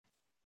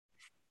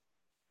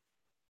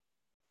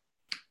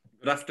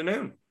Good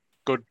afternoon.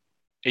 Good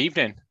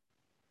evening,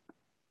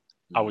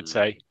 I would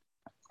say.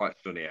 Quite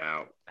sunny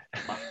out.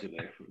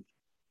 Afternoon.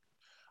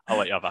 I'll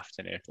let you have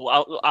afternoon.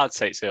 Well, I'd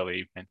say it's early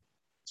evening.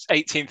 It's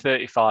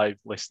 18:35,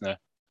 listener.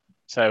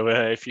 So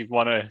if you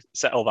want to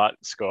settle that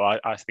score,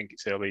 I think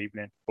it's early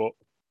evening. But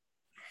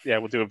yeah,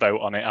 we'll do a vote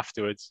on it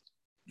afterwards.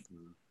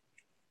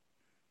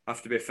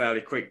 Have to be a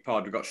fairly quick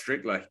pod. We've got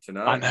Strictly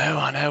tonight.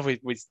 I know.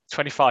 With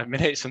 25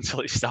 minutes until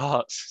it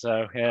starts.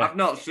 So yeah. I've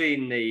not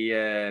seen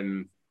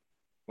the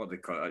what they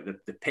call it,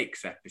 the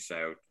Pix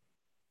episode.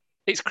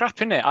 It's crap,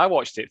 isn't it? I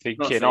watched it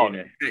thinking,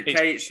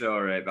 Kate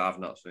saw it, but I've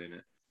not seen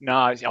it. No,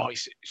 I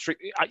always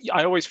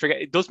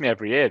forget. It does me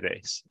every year,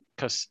 this,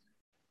 because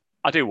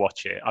I do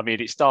watch it. I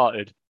mean, it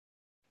started,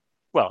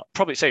 well,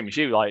 probably the same as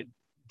you, like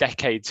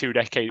decade, 2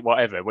 decades,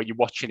 whatever, where you're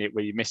watching it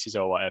with your missus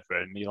or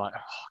whatever, and you're like,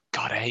 oh,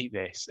 God, I hate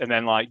this. And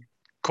then, like,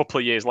 a couple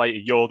of years later,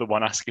 you're the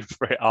one asking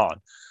for it on.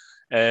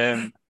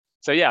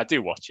 So, yeah, I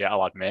do watch it,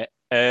 I'll admit.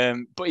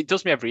 But it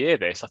does me every year,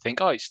 this. I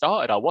think, oh, it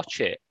started, I'll watch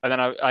it. And then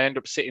I end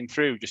up sitting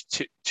through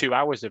just 2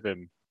 hours of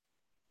him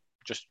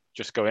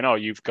just going, oh,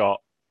 you've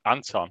got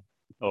Anton.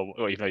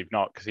 Or even though you've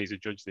not, because he's a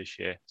judge this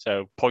year.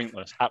 So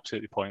pointless,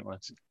 absolutely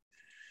pointless.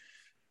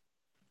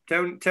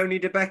 Tony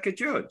De Becker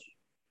judge?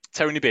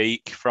 Tony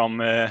Beak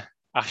from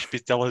Ashby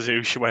de la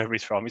Zouch, wherever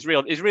he's from. His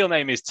real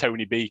name is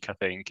Tony Beak, I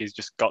think. He's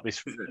just got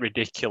this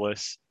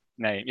ridiculous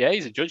name. Yeah,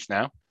 he's a judge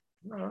now.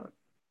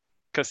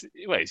 Because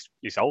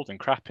he's old and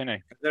crap, isn't he?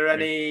 Are there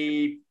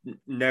any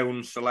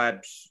known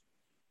celebs?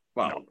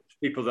 Well, no.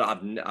 People that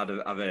I've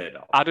heard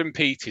of. Adam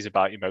Peaty is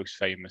about your most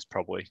famous,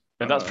 probably,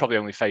 and that's probably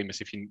only famous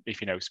if you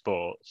know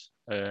sports.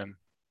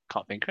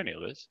 Can't think of any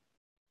others.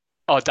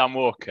 Oh, Dan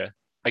Walker,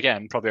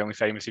 again, probably only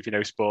famous if you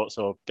know sports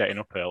or getting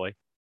up early.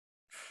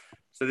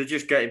 So they're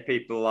just getting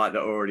people like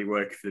that already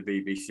work for the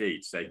BBC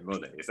to save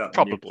money. Is that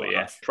probably?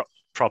 Yeah,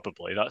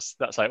 probably. That's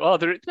like, well,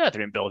 they're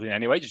in building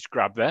anyway. Just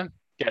grab them,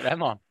 get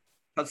them on.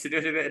 Fancy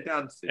doing a bit of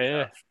dancing.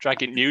 Yeah,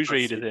 dragging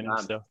newsreaders in and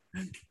stuff.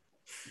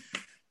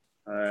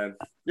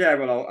 Yeah,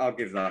 well, I'll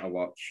give that a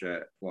watch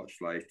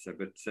later.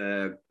 But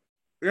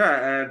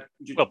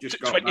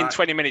in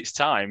 20 minutes'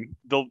 time,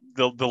 the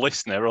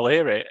listener will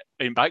hear it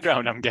in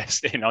background, I'm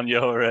guessing, on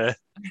your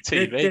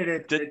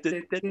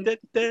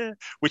TV,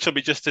 which will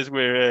be just as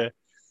we're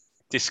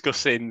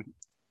discussing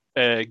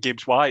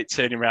Gibbs White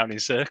turning around in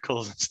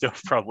circles and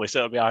stuff, probably.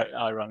 So it'll be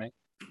ironic.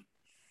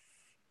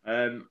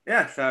 So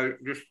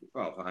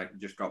I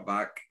just got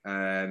back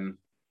from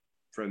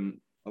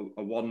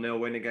a 1-0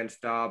 win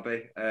against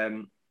Derby.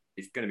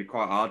 It's going to be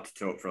quite hard to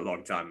talk for a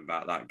long time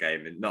about that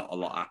game, and not a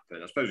lot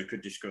happened. I suppose we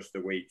could discuss the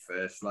week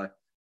firstly.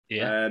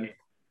 Yeah.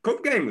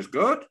 Cup game was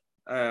good.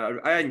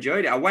 I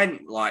enjoyed it. I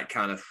went like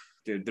kind of,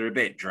 they're a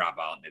bit drab,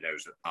 aren't they?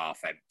 Those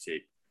half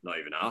empty, not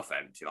even half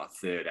empty, like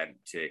third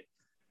empty,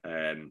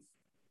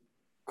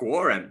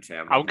 quarter empty.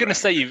 I'm going to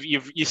say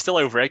you're still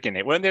over egging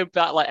it. Weren't they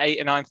about like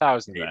 8,000 or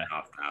 9,000 there?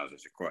 8,500 a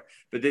quarter,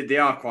 but they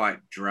are quite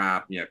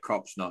drab. You know,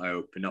 Cop's not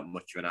open, not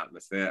much of an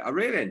atmosphere. I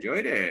really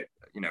enjoyed it.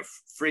 You know,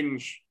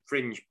 fringe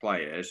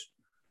players.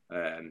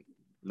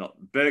 Not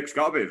Burke's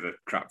got a bit of a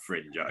crap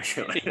fringe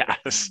actually.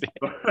 Yes.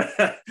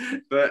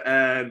 but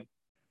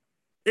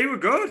it was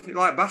good.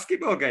 Like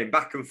basketball game,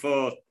 back and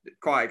forth,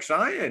 quite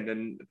exciting.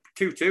 And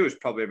 2-2 was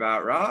probably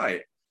about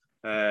right.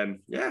 Came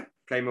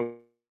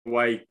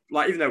away,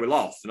 like, even though we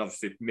lost and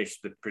obviously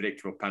missed the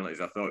predictable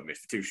penalties, I thought we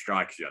missed the 2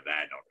 strikers. They're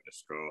not going to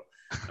score.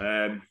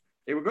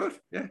 It was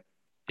good.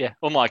 Yeah,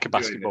 unlike a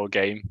basketball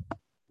game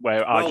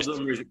where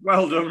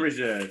well done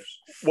reserves.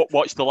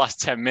 Watch the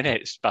last 10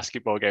 minutes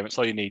basketball game. That's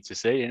all you need to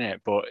see, isn't it?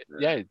 But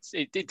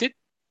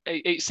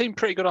it seemed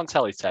pretty good on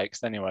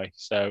teletext anyway.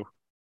 So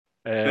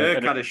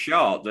Burke had a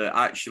shot that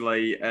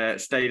actually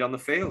stayed on the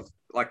field.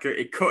 Like,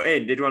 it cut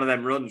in, did one of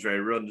them runs where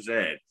he runs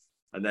in,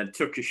 and then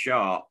took a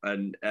shot,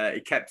 and he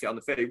kept it on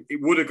the field. It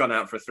would have gone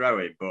out for a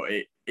throw-in, but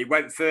it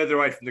went further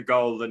away from the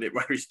goal than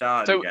where he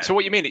started. So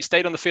what you mean? It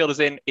stayed on the field as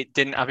in it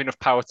didn't have enough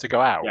power to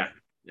go out?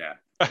 Yeah.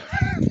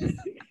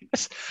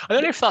 I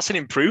don't know if that's an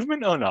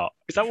improvement or not.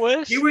 Is that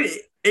worse? He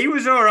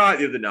was all right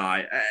the other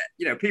night.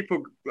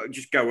 People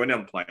just go in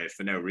on players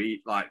for no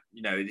reason. Like,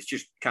 it's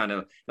just kind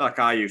of like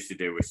I used to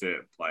do with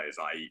certain players.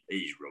 Like,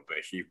 he's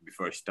rubbish even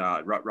before he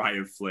started.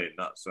 Ryan Flynn,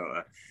 that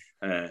sort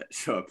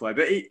of play.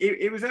 But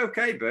he was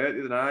okay, Bert, the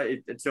other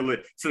night until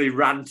he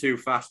ran too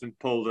fast and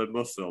pulled a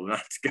muscle and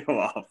had to go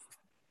off.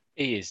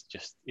 He's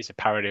a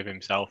parody of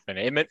himself, and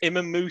him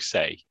and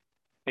Mousse.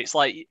 It's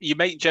like you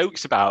make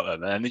jokes about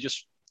them, and they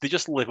just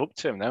live up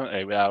to him, don't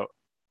they, without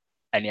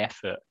any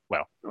effort.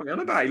 Well,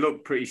 he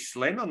looked pretty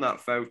slim on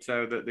that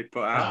photo that they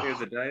put out the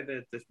other day,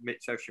 the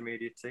social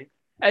media team.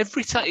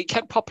 Every time it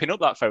kept popping up,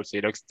 that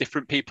photo, because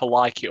different people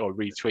like it or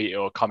retweet it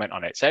or comment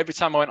on it. So every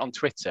time I went on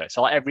Twitter,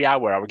 so like every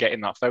hour I would get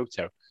in that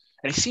photo,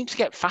 and he seemed to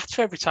get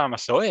fatter every time I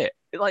saw it.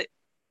 Like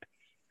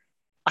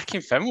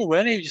Akinfenwa,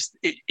 weren't he?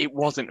 It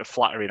wasn't a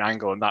flattering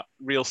angle, and that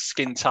real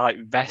skin tight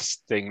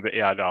vest thing that he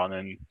had on,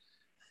 and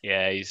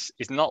yeah, he's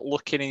not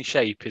looking in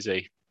shape, is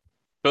he?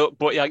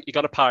 But yeah, you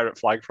got a pirate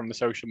flag from the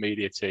social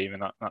media team,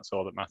 and that's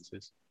all that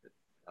matters.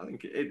 I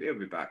think he'll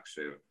be back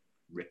soon.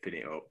 ripping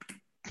it up,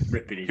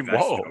 ripping his In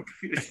vest what? up.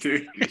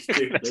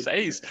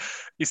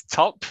 His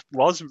top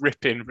was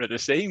ripping at the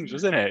seams,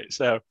 wasn't it?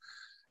 So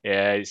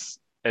yeah,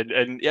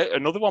 and yeah,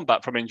 another one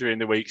back from injury in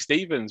the week.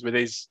 Stevens with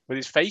his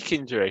fake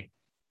injury.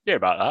 You hear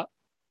about that?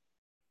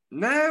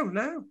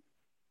 No.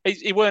 He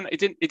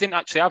didn't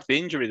actually have the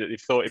injury that they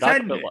thought he'd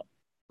had. But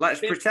Let's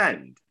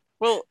pretend.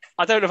 Well,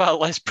 I don't know about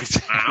let's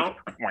pretend.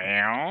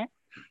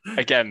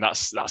 Again,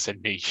 that's a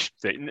niche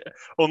thing.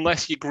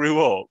 Unless you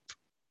grew up,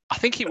 I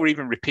think it were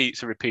even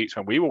repeats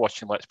when we were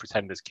watching Let's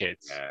Pretend as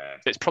kids. Yeah.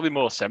 It's probably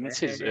more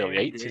 70s, early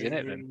 80s, isn't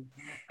it? Then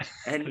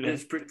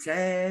Endless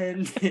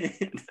pretend.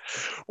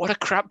 What a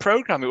crap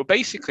program! It was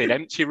basically an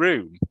empty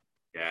room,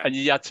 and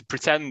you had to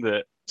pretend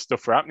that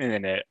stuff were happening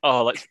in it.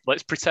 Oh,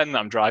 let's pretend that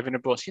I'm driving a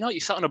bus. You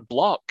sat on a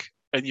block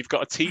and you've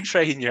got a tea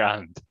tray in your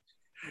hand.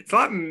 It's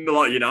like a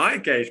lot of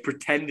United games,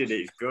 pretending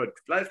it's good.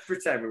 Let's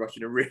pretend we're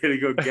watching a really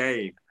good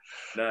game.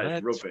 No,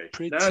 it's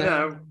rubbish.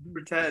 No,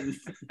 pretend.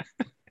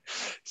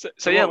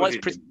 So yeah,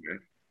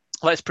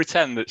 let's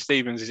pretend that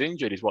Stevens is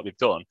injured is what they've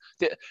done.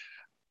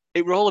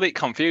 It were all a bit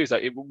confused.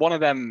 Like one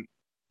of them,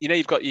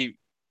 you've got your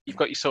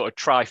sort of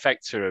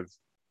trifecta of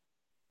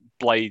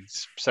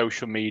Blades,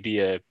 social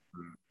media,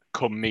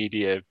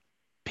 media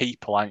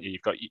people, aren't you?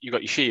 You've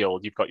got your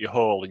Shield, you've got your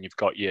Hall, and you've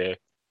got your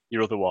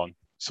other one,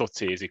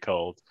 Sutty, is he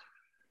called?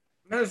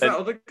 There's that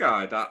other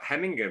guy, that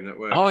Hemmingham that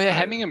works. Oh yeah,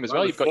 Hemmingham as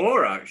well. You've got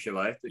four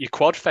actually. Your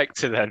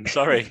quadfecta then.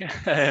 Sorry,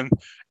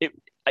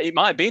 it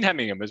might have been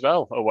Hemmingham as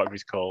well, or whatever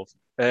he's called.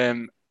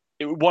 One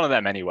of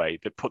them anyway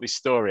that put this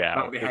story out.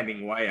 That would be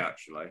Hemingway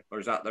actually, or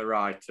is that the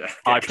writer?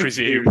 I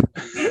presume.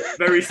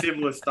 Very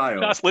similar style.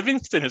 That's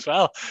Livingston as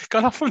well.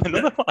 Gone off from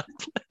another one.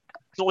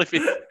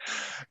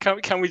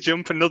 Can we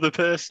jump another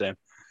person?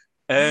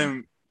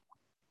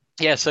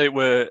 Yeah, so it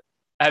were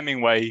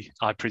Hemingway,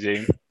 I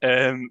presume.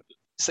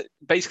 So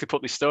basically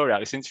put this story out,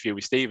 this interview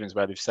with Stevens,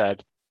 where they've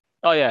said,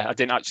 oh yeah, I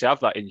didn't actually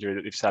have that injury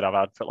that they've said I've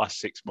had for the last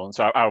 6 months,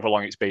 or however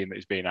long it's been that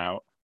he's been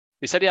out.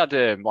 They said he had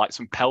like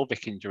some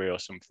pelvic injury or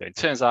something.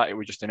 Turns out it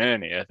was just an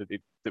hernia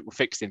that were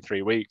fixed in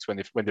 3 weeks when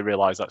they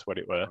realised that's what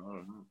it were.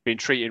 Being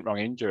treated wrong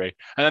injury.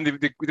 And then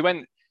they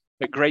went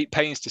at great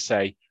pains to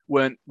say,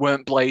 weren't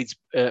Blades'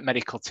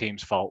 medical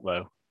team's fault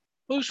though?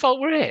 Whose fault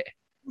were it?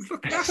 Who's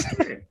looking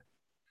after him?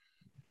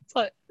 It's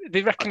like,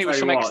 they reckon it was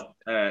some...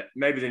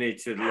 maybe they need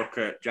to look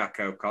at Jack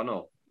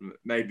O'Connell.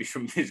 Maybe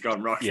something's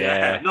gone wrong.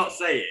 Yeah. Not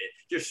say it.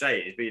 Just say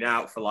it. He's been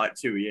out for like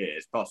 2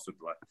 years,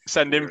 possibly.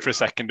 Send him for a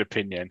second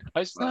opinion.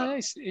 He's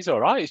all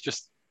right. He's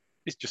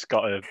just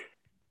got a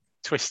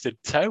twisted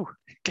toe.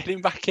 Get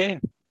him back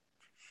in.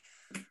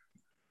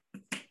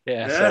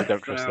 Yeah, so I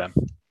don't trust them.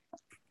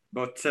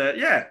 But so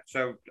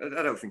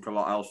I don't think a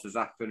lot else has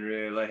happened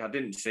really. I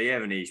didn't see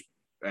him in his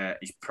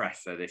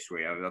presser this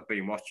week. I've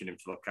been watching him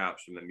to look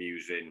out some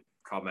amusing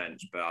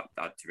comments, but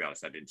I, to be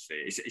honest, I didn't see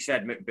it. He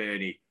said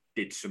McBurney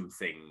did some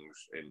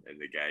things in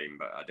the game,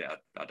 but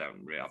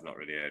I've not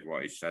really heard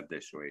what he said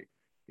this week.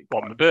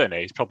 What,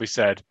 McBurney? He's probably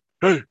said,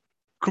 "Hey,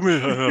 come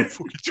here, I'll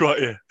fucking try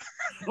you."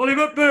 Ollie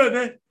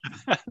McBurney.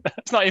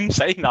 It's not him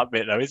saying that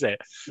bit though, is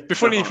it? It'd be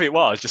funny if it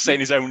was just saying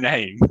his own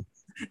name.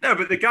 No,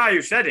 but the guy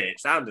who said it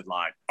sounded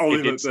like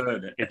Ollie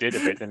McBurney. He did a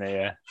bit, didn't he?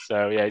 Yeah.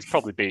 So yeah, he's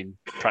probably been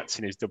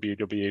practicing his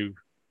WWE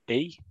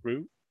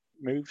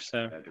move.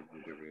 So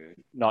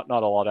not a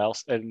lot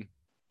else. And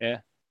yeah.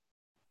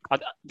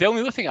 The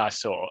only other thing I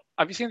saw,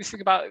 have you seen this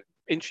thing about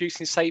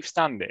introducing safe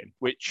standing,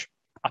 which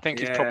I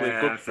think is probably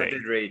a good thing? I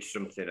did read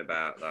something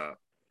about that.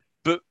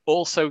 But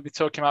also they're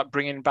talking about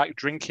bringing back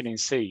drinking in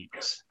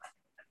seats.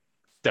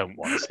 Don't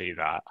want to see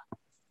that.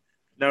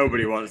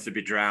 Nobody wants to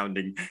be drowned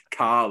in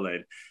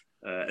Carlin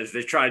as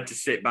they're trying to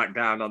sit back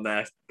down on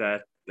their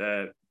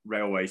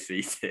railway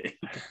seating.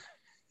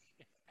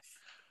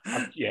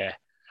 Yeah.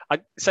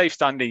 Safe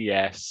standing,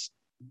 yes.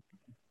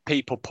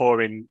 People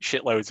pouring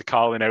shitloads of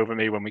Carlin over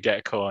me when we get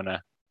a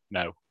corner.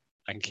 No,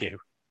 thank you.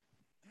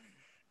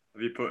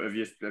 Have you put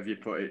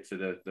it to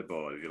the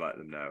board? Have you let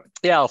them know?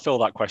 Yeah, I'll fill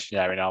that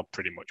questionnaire and I'll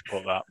pretty much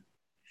put that.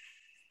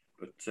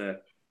 But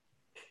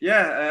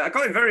I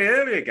got him very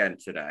early again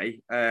today,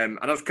 and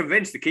I was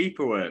convinced the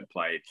keeper weren't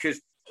played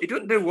because he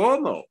doesn't do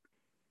warm up.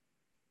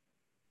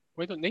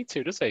 We don't need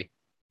to, does he?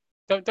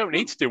 Don't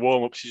need to do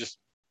warm ups. You just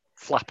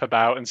flap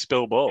about and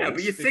spill balls. Yeah,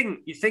 but you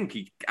think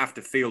he'd have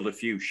to field a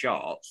few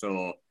shots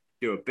or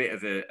do a bit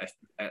of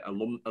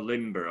a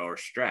limber or a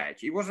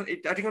stretch. He wasn't. I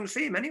didn't want to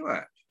see him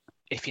anywhere.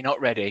 If you're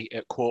not ready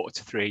at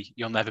 2:45,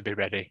 you'll never be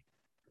ready.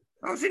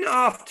 I was in at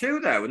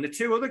 2:30 there when the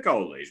two other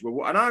goalies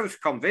were, and I was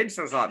convinced.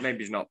 I was like, maybe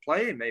he's not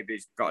playing. Maybe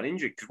he's got an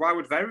injury. Because why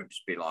would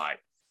Verrips be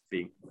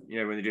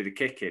when they do the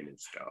kicking and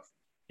stuff?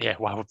 Yeah,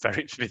 why would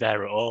Verrips be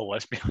there at all?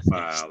 Let's be honest.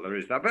 Well, there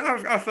is that. But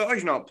I thought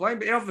he's not playing.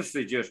 But he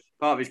obviously just,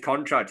 part of his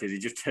contract is he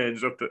just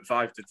turns up at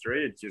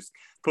 5-3 and just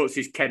puts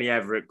his Kenny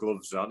Everett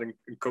gloves on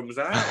and comes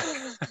out.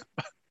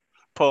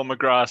 Paul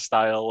McGrath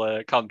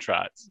style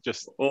contract.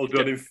 Just all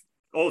done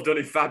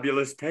in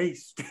fabulous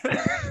taste.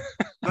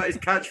 That is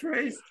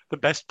catchphrase. The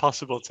best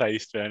possible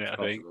taste, isn't it? I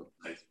think.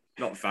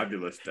 Not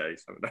fabulous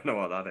taste. I don't know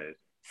what that is.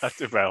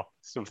 Well,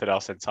 something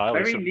else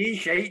entirely. Very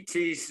niche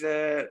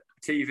 80s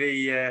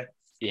TV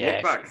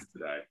look backs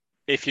today.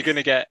 If you're going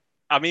to get,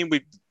 I mean,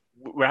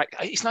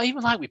 it's not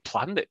even like we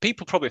planned it.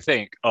 People probably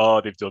think,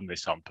 oh, they've done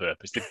this on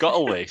purpose. They've got a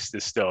list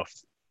of stuff.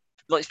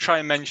 Let's try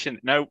and mention.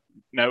 No,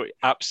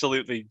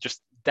 absolutely,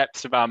 just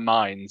depths of our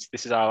minds.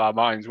 This is how our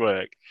minds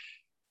work.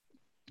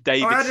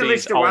 David I had a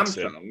list of Wham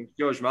songs,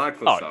 George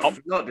Michael songs.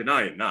 I'm not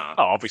denying that.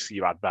 Oh, obviously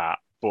you had that,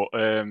 but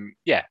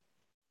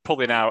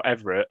pulling out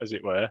Everett, as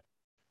it were.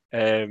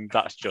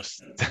 That's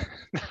just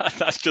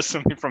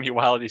something from your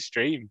wildest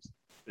dreams.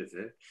 Is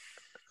it?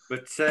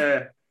 But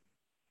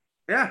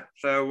yeah.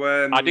 So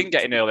I didn't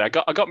get in early. I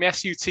got my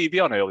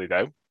SUTV on early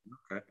though.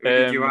 Okay. Who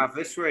did you have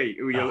this week?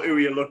 Who were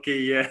your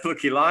lucky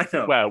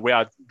lineup? Well, we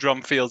had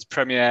Drumfield's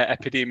premier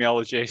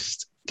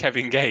epidemiologist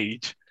Kevin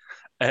Gage,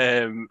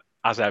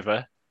 as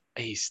ever.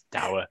 He's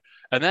dour.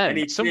 And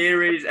then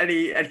theories,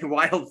 any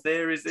wild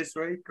theories this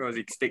week, or does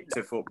he stick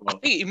to football? I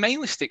think he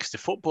mainly sticks to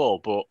football,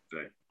 but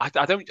I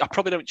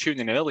probably don't tune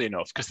in early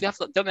enough because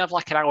don't they have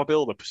like an hour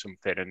build up or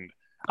something? And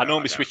I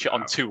normally switch it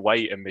on too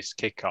late and miss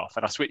kickoff,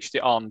 and I switched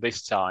it on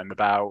this time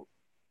about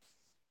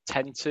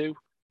 10-2.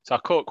 So I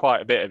caught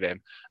quite a bit of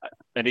him,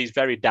 and he's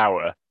very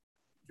dour,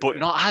 but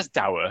not as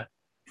dour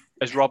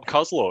as Rob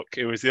Coslock,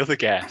 who was the other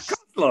guest.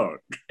 Coslock?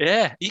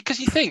 Yeah,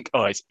 because you think,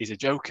 oh, he's a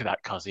joker,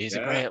 that Cos. He's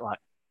a great, like,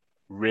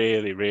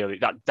 really, really,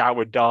 that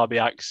dour Derby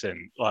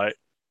accent. Like,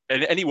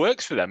 and he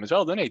works for them as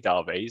well, doesn't he,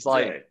 Derby? He's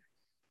like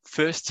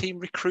first team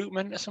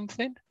recruitment or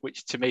something,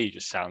 which to me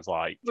just sounds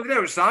like... Well, they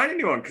don't sign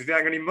anyone because they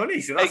haven't got any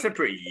money, so that's a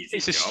pretty easy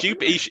It's a job,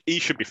 stupid... He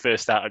should be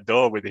first out of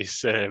door with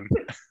his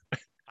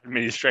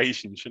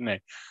administration, shouldn't he?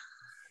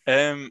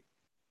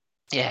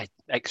 Yeah,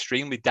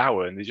 extremely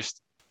dour, and they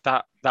just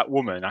that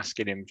woman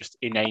asking him just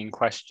inane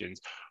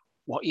questions.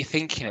 What are you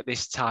thinking at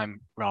this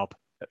time, Rob?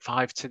 At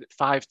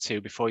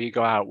 5-2 before you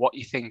go out, what are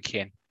you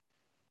thinking?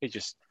 He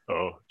just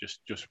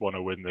want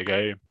to win the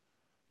game.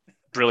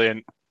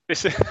 Brilliant.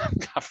 This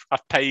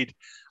I've paid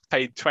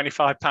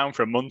 £25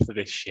 for a month of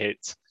this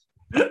shit.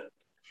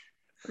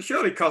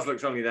 Surely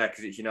Coslock's only there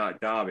because it's United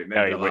Derby.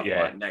 Maybe they'll have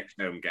like next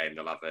home game.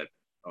 They'll have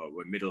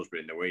with Middlesbrough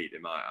in the week. They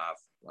might have.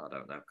 I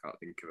don't know. Can't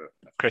think of it.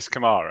 Chris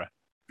Kamara.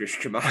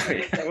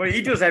 Well,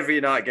 he does every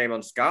United game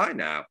on Sky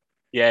now.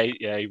 Yeah,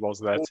 he was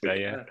there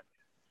today. Yeah.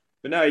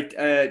 But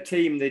no,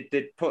 team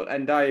they put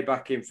Ndiaye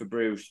back in for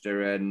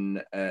Brewster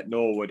and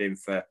Norwood in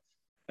for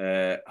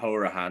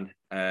Horahan.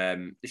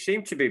 They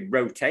seem to be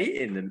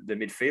rotating the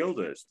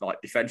midfielders, like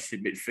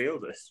defensive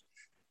midfielders.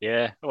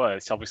 Yeah, well,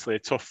 it's obviously a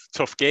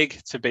tough gig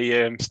to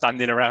be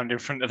standing around in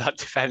front of that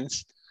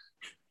defence.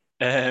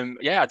 I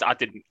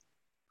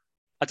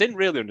didn't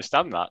really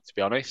understand that, to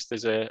be honest,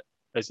 as a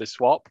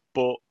swap,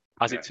 but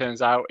as it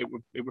turns out, it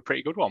was a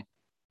pretty good one.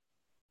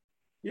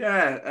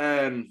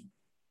 Yeah,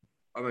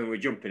 I mean, we're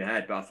jumping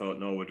ahead, but I thought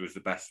Norwood was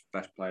the best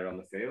player on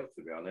the field,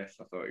 to be honest.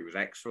 I thought he was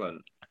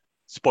excellent.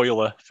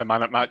 Spoiler for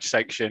Man at Match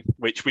section,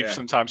 which we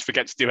sometimes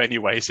forget to do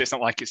anyway, so it's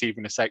not like it's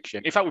even a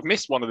section. In fact, we've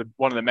missed one of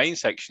the main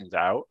sections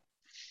out.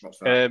 What's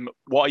that?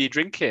 What are you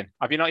drinking?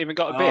 Have you not even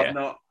got a beer?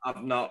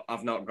 I've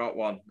not got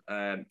one.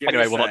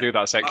 Anyway, we'll not do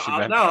that section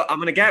then. No, I'm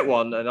going to get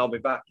one and I'll be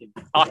back.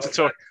 I'll have to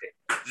talk.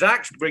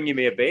 Zach's bringing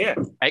me a beer.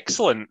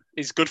 Excellent.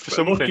 He's good for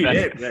something.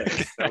 Then.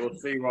 So we'll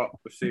see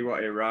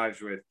what he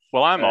arrives with.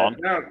 Well, I'm on.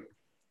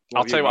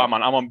 I'll tell you what I'm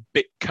on. I'm on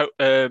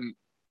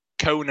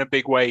Kona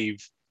Big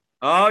Wave.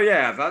 Oh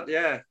yeah, I've had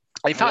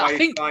In fact, I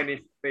think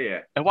finest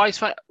beer.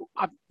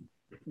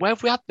 Where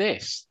have we had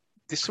this?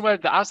 There's somewhere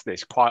that has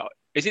this quite.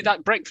 Is it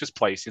that breakfast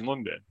place in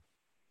London?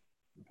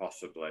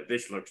 Possibly.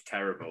 This looks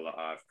terrible that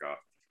I've got.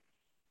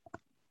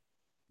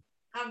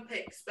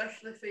 Handpicked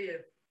especially for you.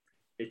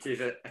 It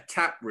is a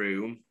tap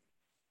room.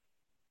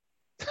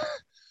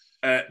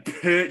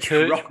 Perch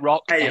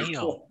Rock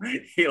Ale.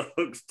 It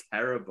looks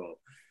terrible.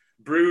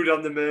 Brewed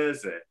on the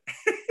Mersey.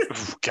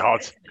 Oh,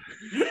 God.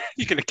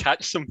 You're going to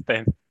catch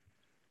something.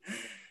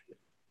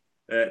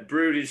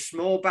 Brewed in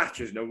small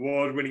batches, an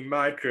award-winning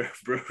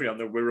microbrewery on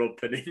the Wirral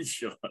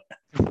Peninsula.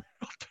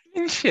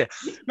 Peninsula?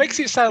 Makes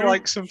it sound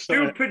like some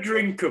sort super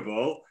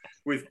drinkable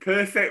with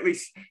perfectly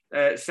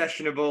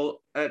sessionable,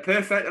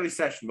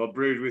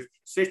 brewed with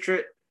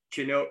Citra,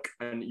 Chinook,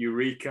 and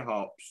Eureka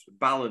hops,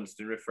 balanced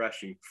and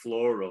refreshing,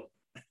 floral.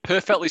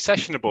 Perfectly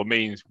sessionable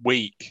means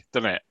weak,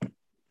 doesn't it?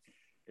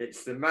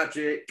 It's the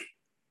magic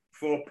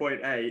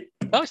 4.8.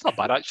 No, it's not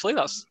bad actually.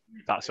 That's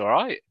all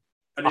right.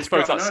 And it's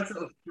got a nice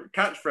little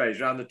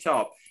catchphrase around the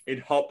top: "In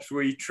hops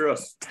we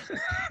trust."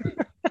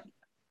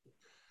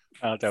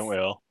 Don't we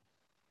all?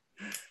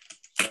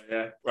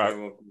 Yeah.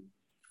 Right.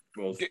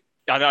 So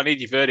I need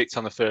your verdict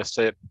on the first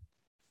sip.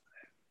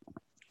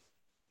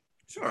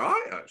 It's all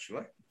right,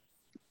 actually.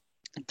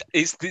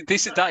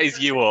 That is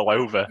you all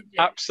over.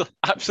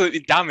 Absolutely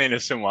damning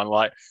as someone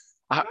like.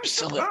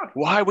 Absolutely.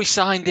 Why we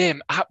signed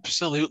him?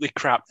 Absolutely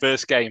crap.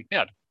 First game. He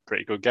had a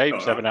pretty good game.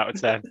 7 out of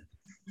 10.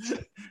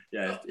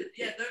 Yeah.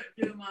 Yeah.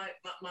 Don't do my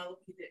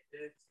lucky dip,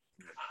 dude.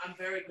 I'm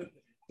very good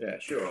with it. Yeah.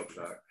 Sure.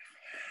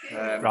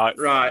 Right.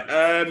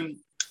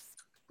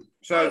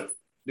 So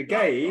the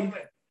game.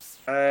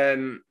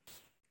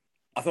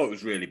 I thought it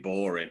was really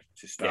boring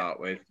to start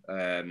with.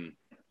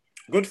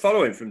 Good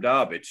following from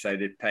Derby to say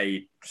they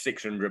paid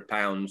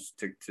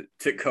 £600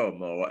 to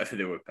come or whatever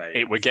they were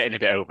paying. We're getting a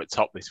bit over the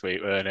top this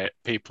week, weren't it?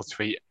 People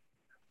tweet,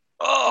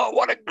 "Oh,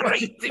 what a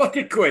great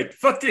 40 quid,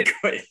 40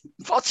 quid,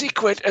 40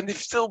 quid," and they've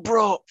still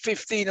brought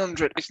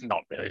 1,500. It's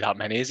not really that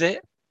many, is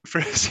it? For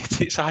a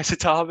city-sized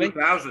Derby,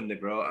 2,000 they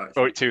brought.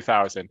 Actually. Or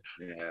 2,000.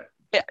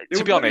 Yeah,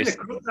 to be honest,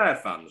 their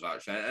fans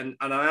actually, and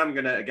I am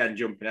gonna again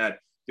jumping ahead.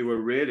 They were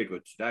really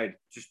good today.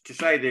 Just to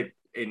say they're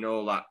in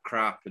all that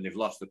crap and they've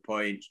lost the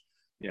points,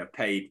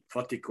 paid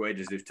 40 quid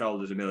as they've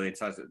told us a million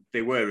times.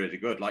 They were really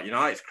good. Like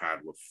United's crowd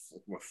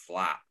were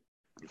flat.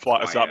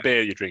 Flat as that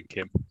beer you're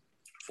drinking.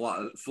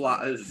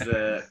 Flat as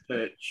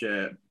Perch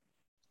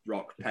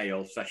Rock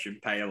Pale Session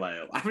Pale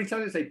Ale. How many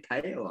times did I say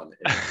pale on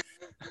it?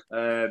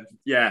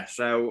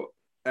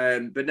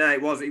 But no,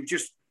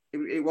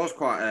 it was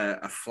quite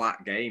a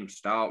flat game to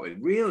start with.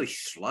 Really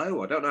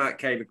slow. I don't know how it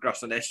came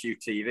across on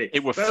SUTV.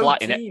 It was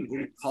flat in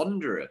it.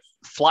 Ponderous.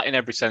 Flat in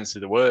every sense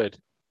of the word.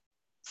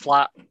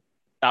 Flat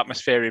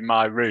atmosphere in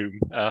my room.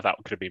 That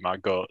could be my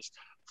guts.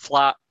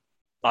 Flat,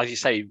 as you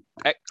say.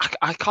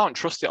 I can't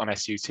trust it on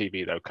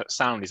SUTV though, because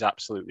sound is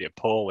absolutely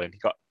appalling.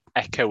 You've got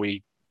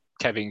echoey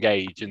Kevin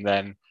Gage, and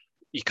then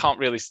you can't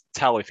really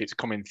tell if it's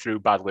coming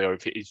through badly or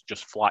if it is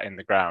just flat in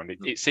the ground.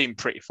 It seemed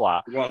pretty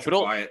flat. It was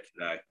quiet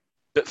today.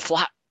 But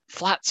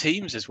flat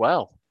teams as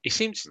well. He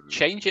seemed to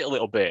change it a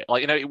little bit.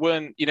 Like, it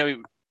weren't,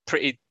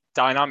 pretty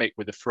dynamic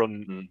with the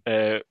front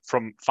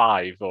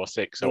 5 or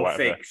 6 or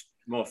whatever.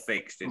 More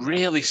fixed.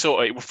 Really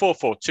sort of, it was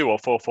 4-4-2 or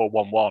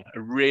 4-4-1-1.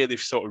 Really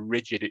sort of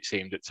rigid, it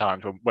seemed at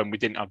times when we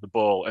didn't have the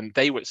ball. And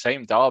they were the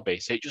same Derby.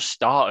 So it just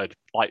started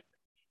like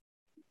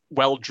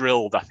well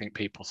drilled, I think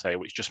people say,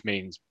 which just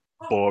means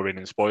boring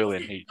and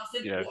spoiling.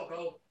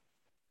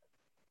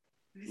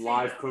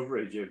 Live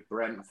coverage of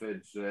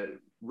Brentford's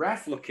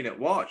ref looking at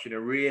watch in a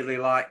really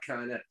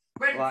kind of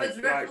precious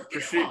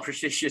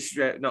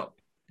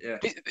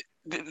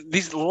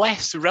There's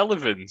less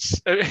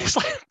relevance. It's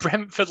like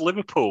Brentford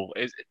Liverpool.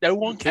 No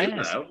one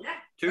cares.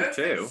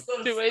 2-2.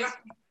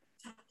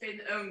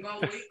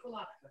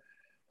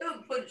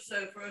 Don't punch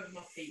sofa over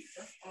my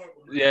pizza.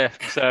 Yeah,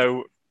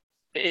 so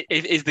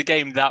is the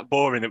game that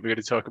boring that we're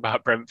going to talk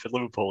about Brentford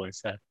Liverpool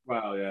instead?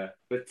 Well, yeah,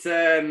 but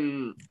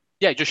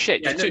just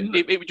shit.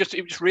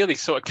 It was really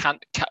sort of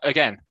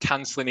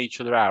cancelling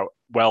each other out.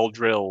 Well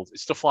drilled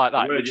stuff like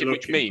that,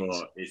 which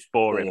means it's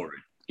boring.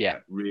 Yeah,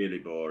 really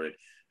boring.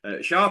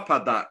 Sharp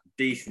had that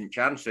decent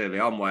chance early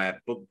on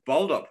where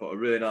Baldock put a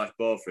really nice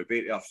ball for a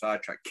beat the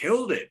offside track,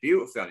 killed it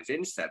beautifully on his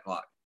instep.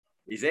 Like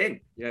he's in,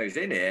 he's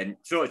in it, and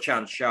sort of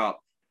chance Sharp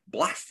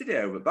blasted it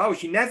over bar, which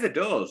he never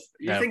does.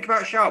 You think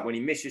about Sharp when he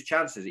misses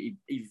chances, he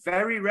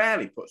very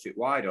rarely puts it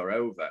wide or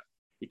over.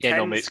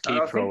 Normally it's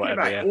keeper or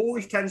whatever. He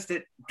always tends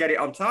to get it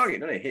on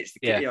target, doesn't he? Hits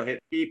the he'll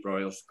hit the keeper or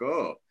he'll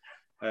score.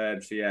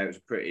 It was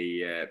a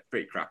pretty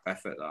crap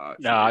effort.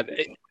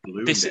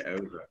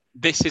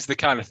 This is the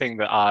kind of thing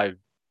that I've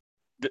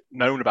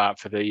known about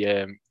for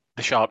the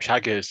Sharp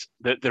Shaggers.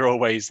 That they're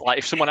always like,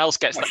 if someone else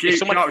gets Sharp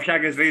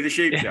Shaggers v the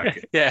Sheep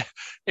Shaggers. Yeah,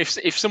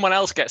 if someone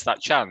else gets that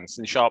chance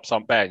and Sharp's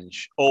on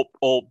bench,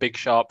 all big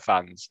Sharp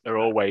fans are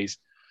always,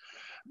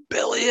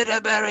 Billy, you'd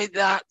have buried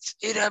that.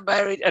 You'd have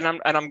buried. And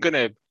I'm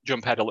gonna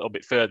jump ahead a little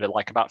bit further.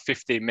 Like about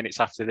 15 minutes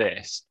after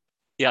this,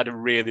 he had a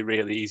really,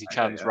 really easy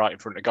chance right in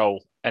front of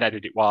goal and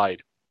headed it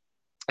wide.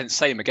 And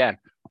same again.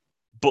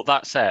 But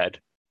that said,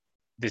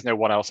 there's no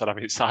one else I'd have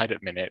inside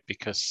at minute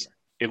because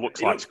it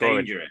looks like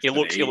scoring. It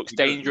looks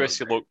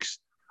dangerous.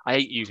 I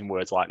hate using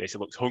words like this. It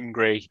looks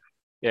hungry.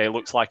 Yeah, it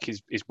looks like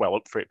he's well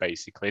up for it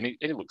basically, and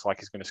it looks like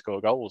he's going to score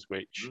goals.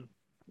 Which,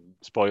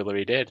 spoiler,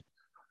 he did.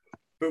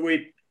 But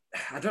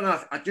I don't know.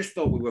 I just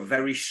thought we were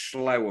very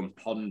slow and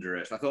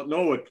ponderous. I thought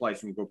Norwood played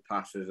some good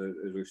passes,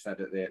 as we've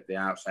said at the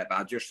outset, but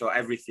I just thought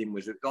everything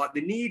was like they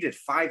needed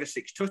 5 or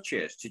 6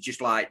 touches to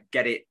just like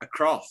get it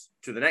across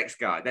to the next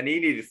guy. Then he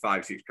needed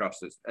 5 or 6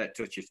 touches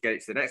to get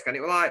it to the next guy. And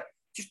it was like,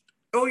 just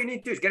all you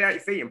need to do is get out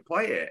your feet and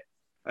play it.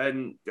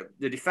 And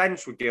the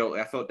defence were guilty.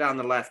 I thought down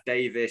the left,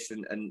 Davis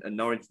and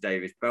Norrington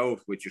Davis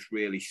both were just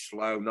really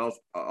slow.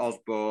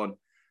 Osborne.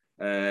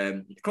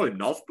 You call him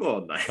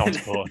Nosborne now.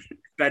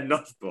 Ben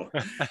Nosborne.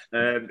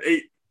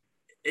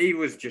 He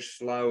was just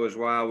slow as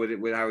well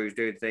with how he was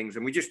doing things,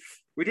 and we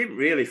didn't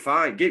really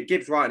find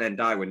Gibbs White and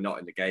Ndiaye were not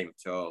in the game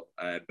at all.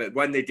 But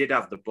when they did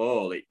have the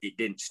ball, it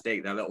didn't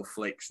stick. Their little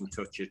flicks and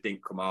touches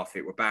didn't come off.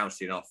 It were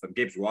bouncing off, and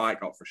Gibbs White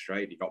got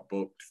frustrated. He got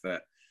booked for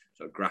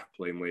sort of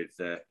grappling with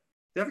the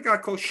other guy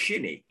called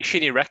Shinnie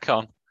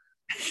Recon.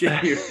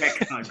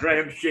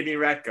 Graham Shinnie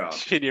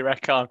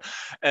Recon.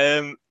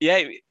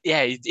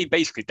 He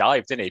basically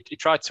dived, didn't he? He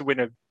tried to win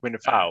a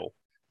foul,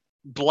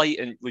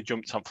 blatantly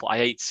jumped on. I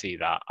hate to see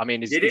that. I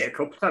mean, he did it a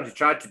couple of times. He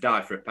tried to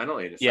dive for a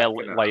penalty.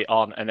 In late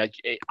on, and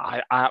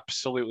I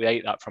absolutely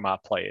hate that from our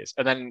players.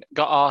 And then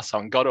got arse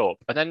on, got up,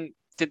 and then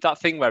did that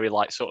thing where he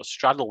like sort of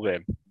straddled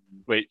him,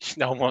 which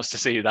no one wants to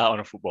see that on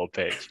a football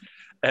pitch.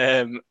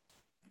 And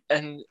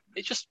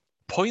it's just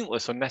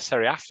pointless,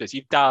 unnecessary afters.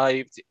 You've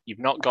dived. You've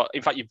not got.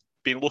 In fact, you've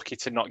been lucky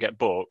to not get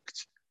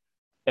booked.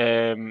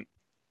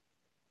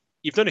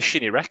 You've done a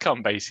shinny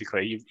recon,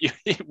 basically.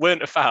 It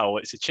weren't a foul,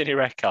 it's a chinny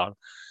recon.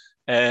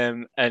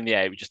 And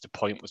yeah, it was just a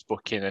pointless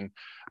booking. And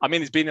I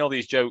mean, there's been all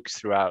these jokes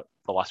throughout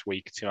the last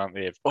week or two, aren't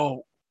there?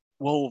 Oh,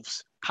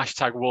 Wolves,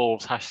 hashtag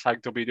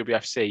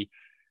WWFC.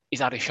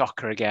 He's had a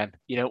shocker again.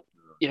 You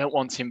don't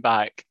want him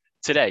back.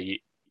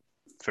 Today,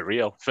 for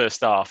real,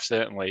 first half,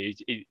 certainly,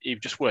 he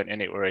just weren't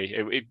in it, were he?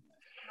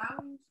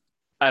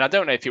 And I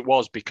don't know if it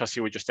was because he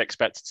was just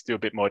expected to do a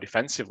bit more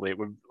defensively. It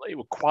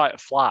was quite a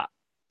flat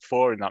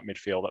four in that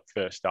midfield at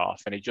first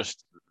half, and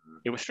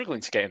he was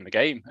struggling to get in the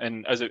game.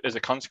 And as a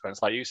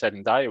consequence, like you said,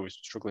 Ndiaye was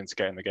struggling to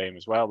get in the game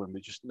as well. And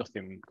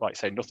nothing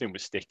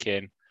was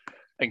sticking.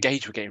 And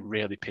Gage were getting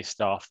really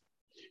pissed off.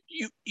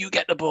 You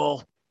get the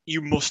ball,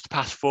 you must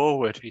pass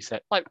forward. He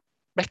said, like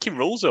making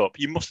rules up.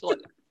 You must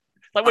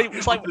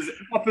it's like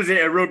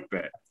opposite a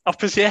rugby.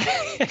 Opposite, yeah,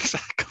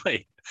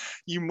 exactly.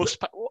 You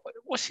must.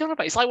 What's he on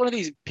about? It's like one of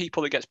these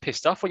people that gets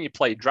pissed off when you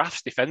play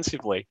drafts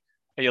defensively,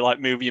 and you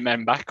like move your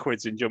men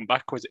backwards and jump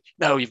backwards.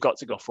 No, you've got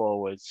to go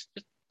forwards.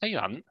 No, you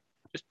haven't.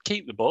 Just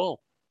keep the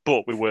ball.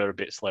 But we were a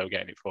bit slow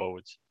getting it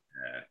forwards.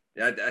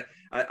 Yeah,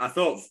 I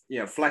thought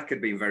Fleck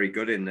had been very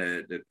good in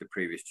the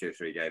previous 2 or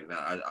 3 games.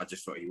 I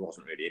just thought he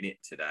wasn't really in it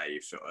today.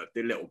 He sort of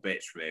did little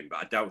bits from him, but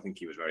I don't think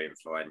he was very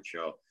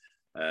influential.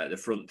 The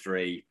front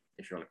three,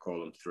 if you want to call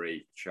them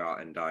three,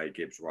 Chart, Ndiaye,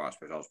 Gibbs, White,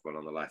 Smith, Osborne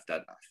on the left.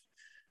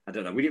 I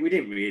don't know. We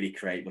didn't really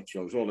create much. It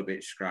was all a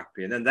bit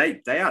scrappy, and then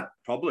they had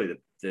probably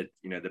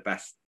the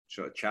best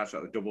sort of chance,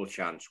 sort of double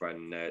chance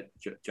when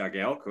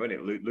Jagielka, wasn't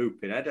it,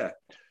 looping header,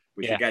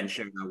 which again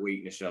showed our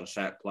weakness on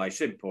set play.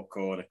 Simple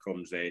corner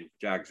comes in,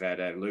 Jag's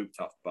header, looped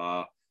off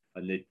bar,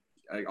 and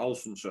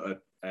Olsen sort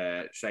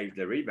of saved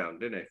the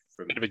rebound, didn't he?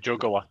 From bit of a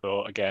juggle, I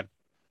thought. Again,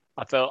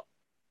 I thought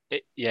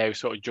he was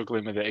sort of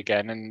juggling with it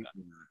again, and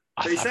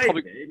he saved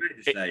it. He made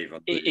a save.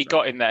 He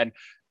got in there,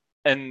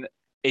 and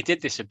he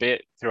did this a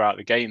bit throughout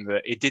the game,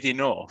 that he did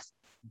enough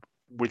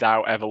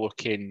without ever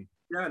looking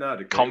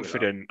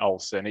confident.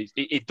 Olsen,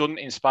 he doesn't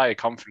inspire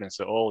confidence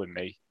at all in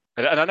me,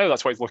 and I know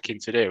that's what he's looking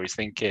to do. He's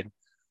thinking,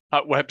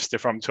 that Webster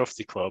from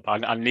Tufty Club,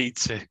 I need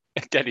to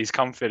get his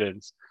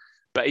confidence,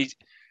 but he's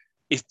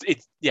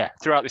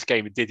throughout this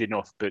game he did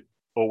enough, but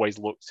always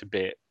looked a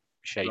bit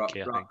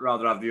shaky. I think.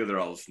 Rather have the other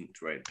Olsen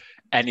twin.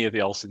 Any of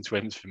the Olsen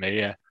twins for me,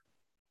 yeah.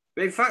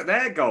 But in fact,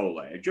 their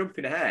goalie,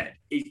 jumping ahead,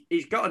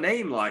 he's got a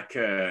name like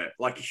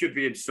he should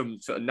be in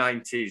some sort of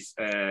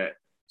 90s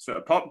sort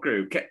of pop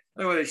group. I don't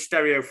know whether it's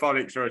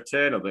Stereophonics or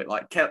Eternal, but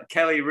like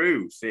Kelly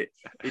Roos. He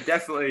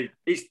definitely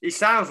he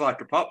sounds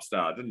like a pop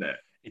star, doesn't it?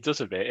 He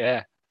does a bit,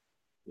 yeah.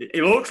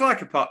 He looks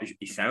like a pop.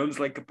 He sounds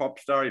like a pop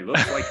star. He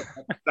looks like a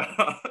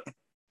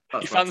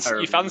pop star.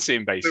 You fancy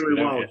him, basically,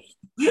 don't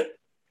you?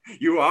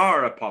 You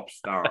are a pop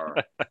star.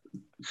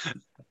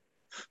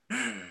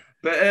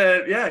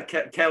 But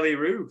Kelly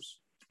Roos.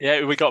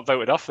 Yeah, we got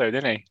voted off though,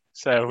 didn't he?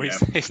 So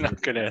he's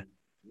not gonna.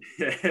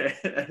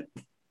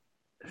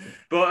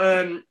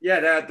 But they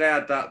had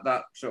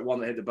that sort of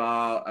one that hit the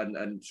bar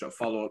and sort of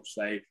follow up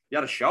save. He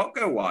had a shot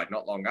go wide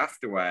not long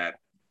after where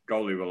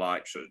goalie were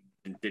like sort of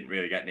didn't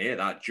really get near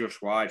that,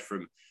 just wide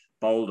from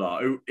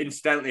Boldar, who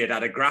incidentally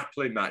had a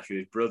grappling match with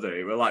his brother.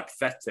 He was like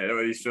pathetic. I don't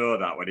know if you saw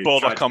that when he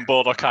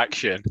Baldock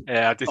action.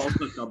 Yeah, I did.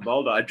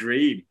 Boldar, a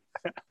dream.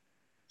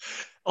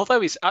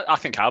 Although I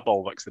think our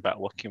Baldock's the better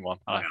looking one,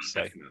 I have to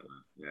say. Definitely.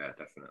 Yeah,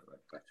 definitely.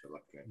 Better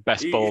looking.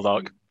 Best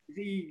Bulldog.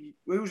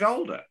 Who's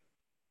older?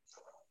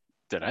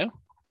 Don't know.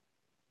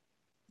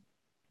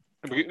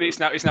 It's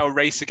now a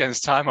race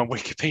against time on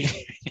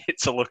Wikipedia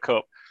to look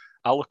up.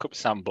 I'll look up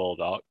Sam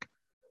Baldock.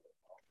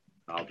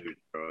 I'll do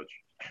George.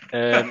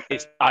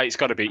 It's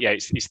got to be,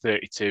 he's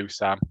 32,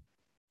 Sam.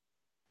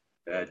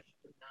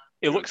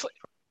 It looks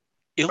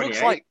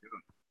like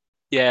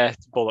yeah,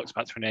 Baldock's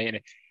about 28, isn't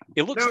it?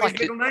 It looks like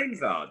his middle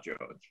names are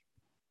George.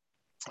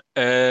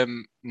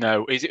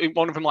 No, is it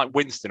one of them like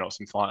Winston or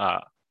something like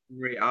that?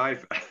 Henry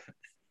Ivor.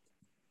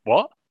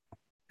 What?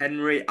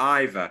 Henry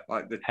Ivor,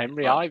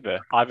 Henry Ivor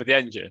the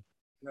engine.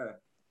 Yeah.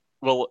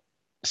 Well,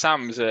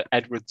 Sam's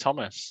Edward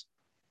Thomas.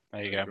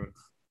 There you go.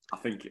 I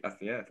think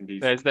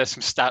he's. There's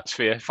some stats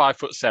for you.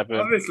 5'7".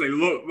 Obviously,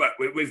 look,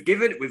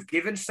 we've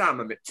given Sam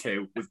a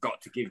 2. We've got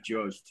to give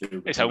George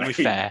 2. It's only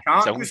fair.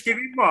 Can't just give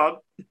him 1.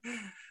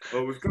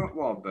 Well, we've got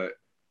 1, but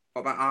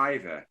what about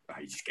Ivor? Oh,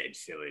 he's just getting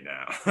silly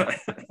now.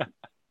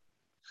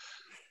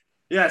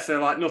 Yeah,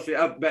 so like nothing.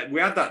 But we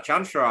had that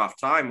chance for half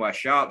time where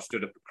Sharp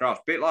stood up across,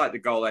 a bit like the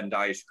goal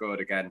Ndiaye scored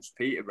against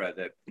Peterborough,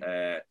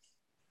 the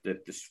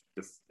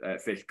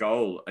 5th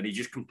goal, and he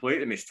just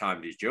completely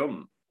mistimed his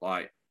jump.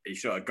 Like he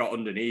sort of got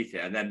underneath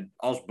it, and then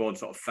Osborne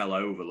sort of fell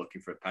over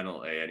looking for a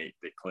penalty, and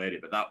they cleared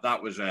it. But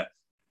that was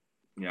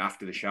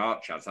after the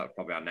Sharp chance, that was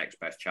probably our next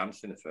best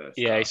chance in the first.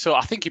 Yeah, so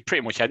I think he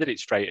pretty much headed it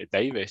straight at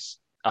Davis.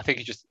 I think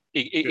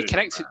he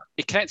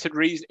connected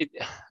reason.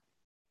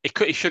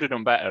 He should have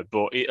done better,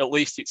 but at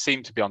least it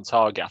seemed to be on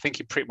target. I think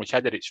he pretty much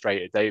headed it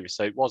straight at Davis,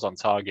 so it was on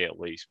target at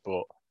least.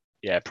 But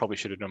yeah, probably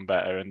should have done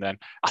better. And then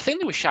I think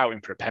they were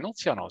shouting for a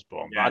penalty on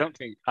Osborne, but I didn't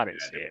see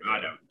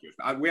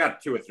it. We had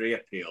 2 or 3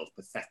 appeals,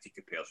 pathetic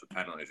appeals for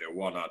penalties.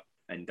 One on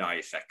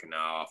Ndiaye second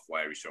half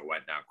where he sort of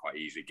went down quite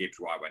easy. Gibbs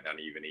White went down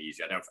even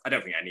easier. I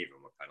don't think any of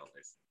them were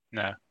penalties.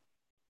 No.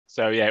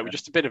 So yeah, it was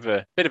just a bit of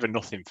a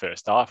nothing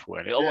first half,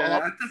 weren't it?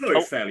 Yeah, I thought it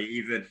was fairly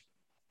even.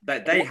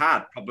 They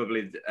had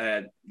probably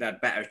they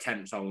had better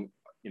attempts on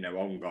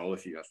goal.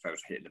 If you, I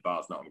suppose, hitting the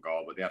bar's not on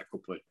goal, but they had a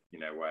couple of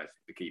where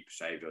the keeper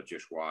saved or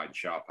just wide.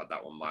 Sharp had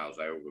that one miles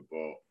over,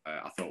 but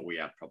I thought we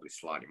had probably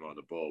slightly more of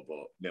the ball.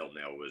 But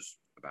 0-0 was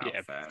about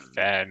fair.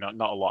 Fair. Not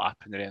a lot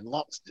happening. And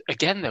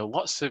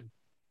lots of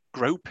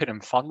groping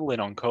and fondling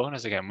on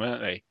corners again,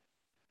 weren't they?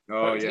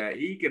 Oh yeah,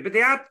 eager. But they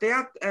had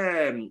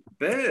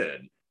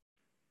Byrne,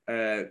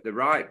 the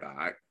right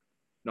back,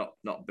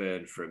 not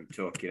Byrne from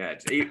Talking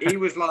Heads. He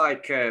was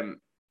like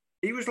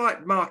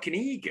marking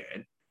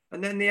Egan,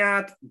 and then they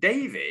had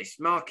Davis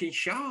marking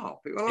Sharp.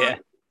 It was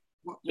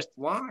like,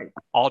 why?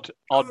 Odd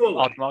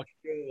mark.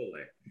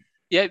 Surely.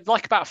 Yeah,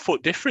 like about a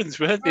foot difference,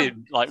 weren't they?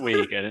 Like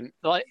Wigan and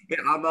like. Yeah,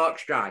 I mark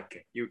striker.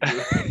 You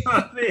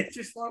it's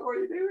just like, what are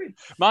you doing?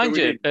 Mind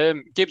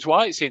you, Gibbs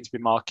White seemed to be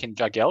marking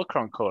Jagielka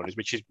on corners,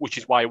 which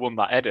is why he won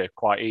that header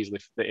quite easily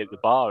at the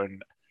bar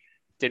and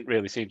didn't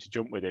really seem to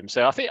jump with him.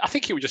 So I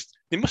think it was just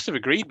they must have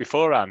agreed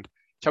beforehand.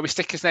 Shall we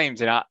stick his names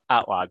in at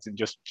lads and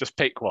just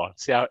pick one?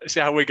 See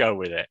how we go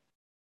with it.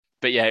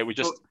 But yeah, it was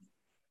just.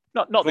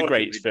 Not the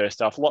greatest first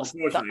half.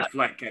 Unfortunately,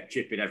 Fleck kept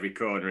chipping every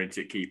corner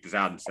into keeper's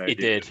hand. So he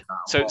did.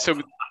 So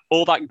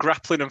all that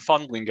grappling and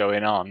fondling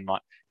going on,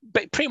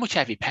 but pretty much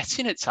heavy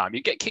petting at time.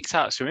 You get kicked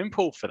out of swimming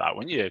pool for that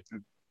when you're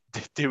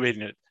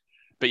doing it.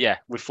 But yeah,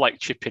 with Fleck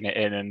chipping it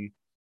in and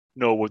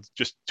Norwood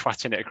just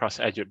twatting it across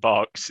the edge of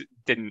box,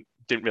 didn't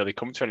really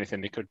come to anything.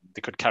 They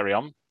could carry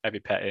on heavy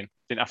petting.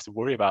 Didn't have to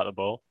worry about the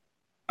ball.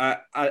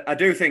 I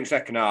do think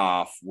second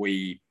half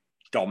we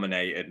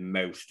dominated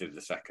most of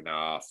the second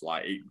half.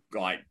 Like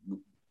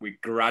we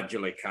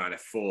gradually kind of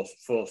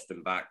forced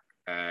them back,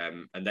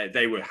 and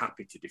they were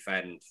happy to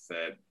defend for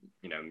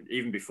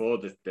even before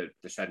the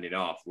sending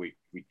off. We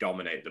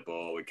dominated the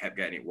ball. We kept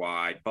getting it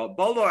wide. But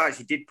Baldo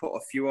actually did put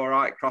a few all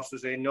right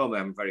crosses in. Normally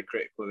I'm very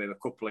critical of him. A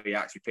couple he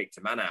actually picked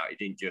a man out. He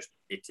didn't just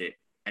hit it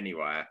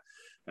anywhere.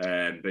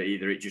 But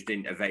either it just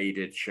didn't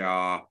evaded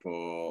Sharp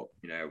or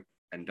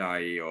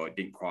Ndiaye, or it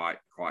didn't quite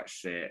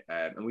sit.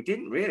 And we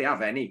didn't really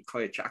have any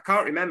clear. I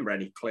can't remember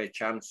any clear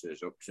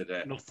chances up to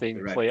the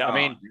nothing clear. I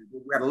mean,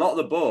 we had a lot of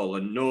the ball,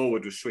 and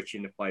Norwood was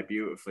switching the play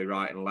beautifully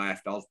right and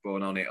left.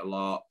 Osborne on it a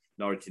lot.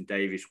 Norrington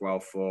Davis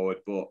well forward,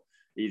 but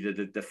either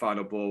the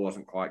final ball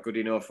wasn't quite good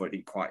enough, or it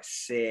didn't quite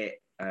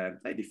sit.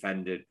 They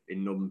defended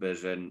in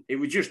numbers, and it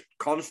was just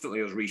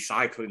constantly us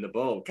recycling the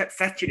ball. Kept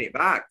fetching it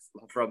back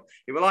from.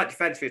 It was like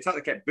defensive attack.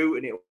 They kept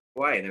booting it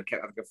away, and then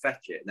kept having to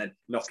fetch it and then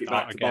knock it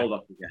back to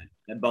Baldock again.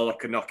 Then Baldock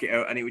could knock it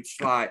out, and it was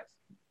just like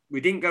we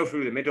didn't go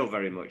through the middle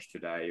very much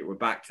today. We're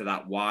back to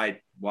that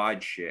wide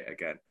shit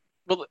again.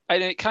 Well,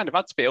 and it kind of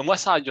had to be,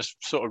 unless I just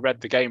sort of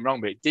read the game wrong,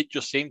 but it did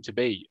just seem to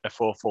be a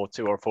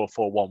 4-4-2 or a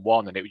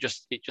 4-4-1-1, and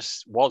it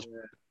just was. Yeah.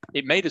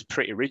 It made us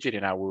pretty rigid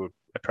in how we were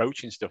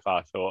approaching stuff,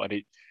 I thought,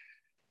 and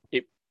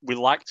we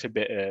lacked a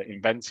bit of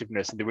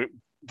inventiveness, and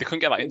they couldn't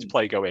get that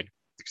interplay going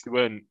because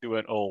they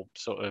weren't all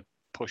sort of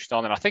pushed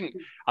on. And I think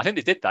they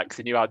did that because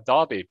they knew how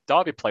Derby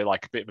play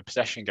like a bit of a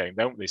possession game,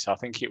 don't they? So I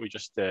think it was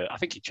just I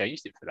think he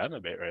changed it for them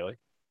a bit, really.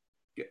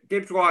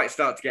 Gibbs White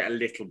started to get a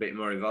little bit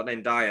more involved,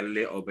 then Ndiaye a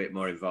little bit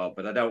more involved,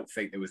 but I don't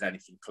think there was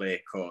anything clear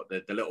cut.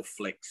 The little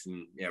flicks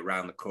and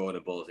round the corner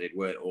balls, it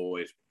weren't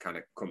always kind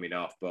of coming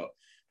off. But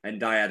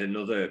Ndiaye had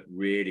another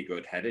really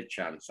good headed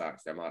chance.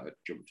 Actually, I might have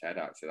jumped head.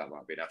 Actually, that might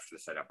have been after the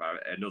setup.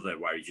 Another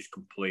where he just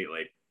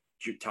completely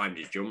timed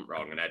his jump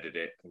wrong and headed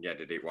it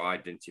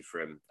wide, didn't he?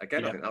 From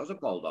again, yeah. I think that was a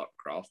Baldock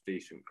cross,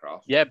 decent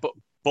cross. Yeah, but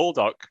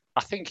Baldock,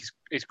 I think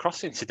his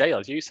crossing today,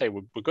 as you say,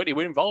 were good. He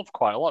were involved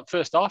quite a lot.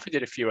 First half, he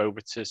did a few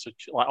over to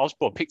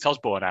Osborne, picked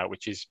Osborne out,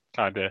 which is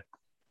kind of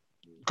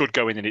good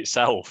going in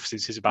itself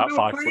since he's about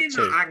 5'2".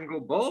 That angle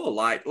ball,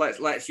 like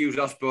let's use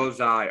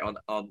Osborne's eye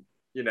on.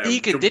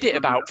 Egan did it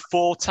about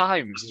 4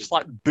 times, just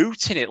like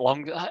booting it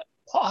long. Like,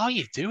 what are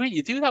you doing?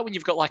 You do that when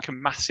you've got like a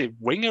massive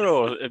winger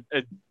or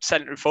a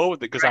centre forward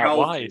that goes out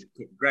wide.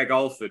 Greg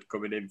Alford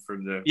coming in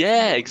from the.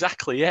 Yeah,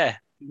 exactly. Yeah,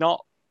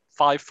 not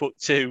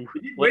 5'2"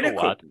 little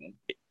lad.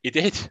 He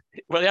did.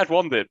 Well, he had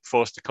one that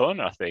forced a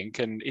corner, I think,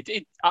 and it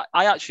did.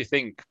 I actually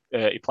think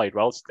he played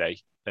well today,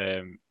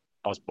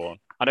 Osborne.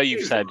 I know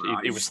you've said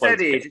he was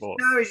steady.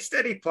 No, he's a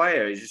steady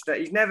player.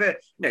 He's never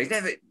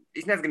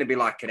going to be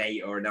like an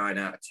 8 or a 9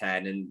 out of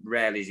 10, and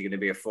rarely is he going to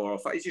be a 4 or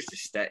 5. He's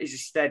just he's a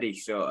steady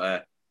sort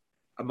of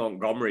a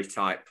Montgomery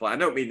type player. I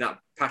don't mean that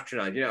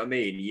patronising. You know what I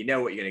mean? You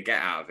know what you're going to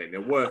get out of him.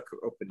 He'll work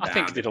up and down. I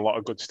think he did a lot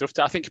of good stuff.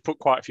 I think he put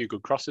quite a few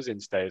good crosses in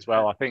today as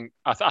well. I think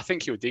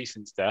he was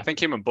decent today. I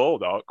think him and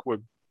Baldock were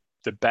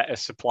the better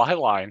supply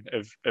line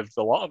of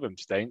the lot of them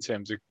today in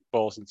terms of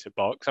balls into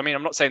box. I mean,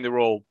 I'm not saying they were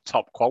all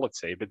top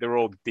quality, but they were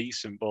all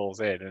decent balls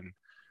in. And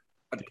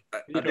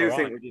I do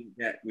think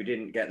we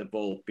didn't get the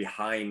ball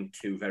behind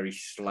 2 very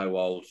slow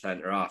old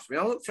centre halves. I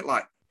mean, I looked at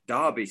like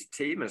Derby's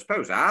team, and I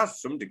suppose ours to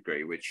some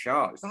degree with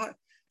Sharp. It's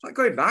like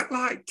going back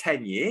like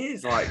 10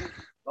 years, like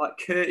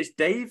Curtis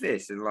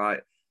Davis and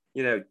like,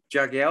 you know,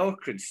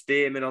 Jagielka and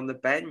Stearman on the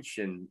bench,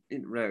 and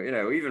you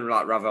know, even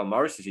like Ravel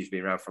Morris, who's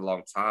been around for a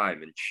long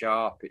time, and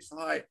Sharp. It's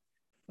like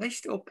they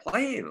still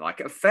playing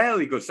like a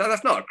fairly good. So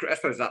that's not. I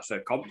suppose that's a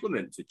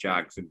compliment to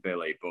Jags and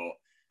Billy, but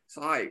it's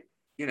like,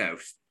 you know,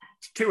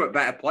 two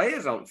better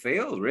players on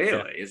field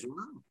really as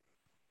well.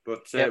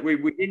 But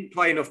we didn't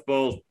play enough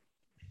balls.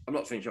 I'm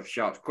not saying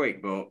Sharp's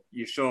quick, but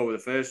you saw with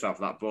the first half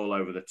that ball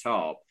over the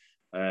top,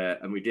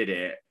 and we did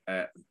it.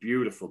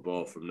 Beautiful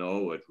ball from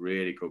Norwood,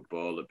 really good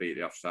ball that beat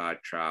the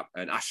offside trap.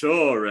 And I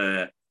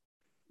saw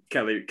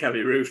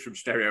Kelly Roos from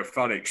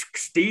Stereophonics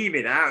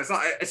steaming out. It's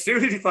like as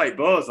soon as he played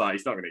balls, like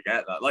he's not going to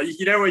get that. Like,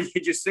 you know, when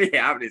you just see it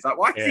happening, it's like,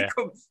 why did he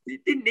come? He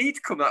didn't need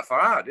to come that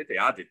far out, did he?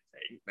 I didn't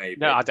think. Maybe.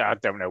 No, I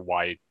don't know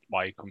why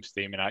he comes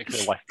steaming out. He could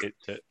have left it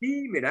to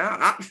steaming out.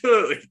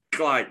 Absolutely,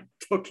 like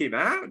took him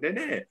out,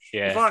 didn't it?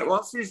 Yeah. It's like,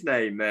 what's his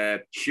name?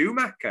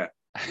 Schumacher.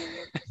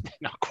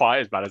 Not quite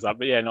as bad as that,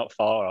 but yeah, not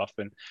far off.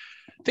 And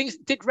things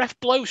did ref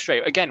blow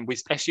straight again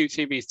with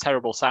SUTV's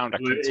terrible sound. I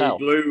couldn't tell.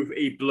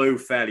 He blew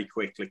fairly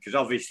quickly because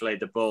obviously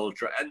the ball.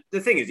 And the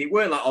thing is, it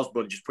weren't like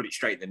Osborne just put it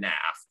straight in the net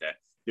after.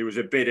 There was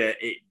a bit of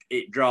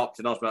it dropped,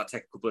 and Osborne had to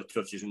take a couple of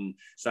touches, and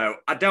so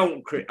I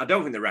don't think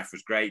the ref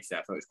was great there.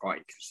 I thought it was quite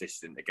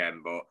inconsistent again,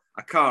 but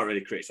I can't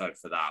really criticise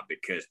for that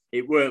because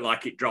it weren't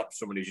like it dropped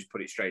someone who just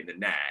put it straight in the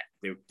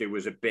net. There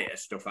was a bit of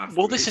stuff after.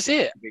 Well, this is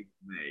it.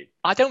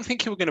 I don't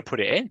think he was going to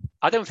put it in.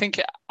 I don't think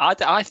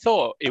I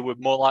thought it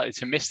would more likely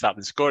to miss that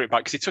than score it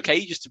back because it took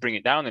ages to bring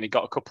it down, and he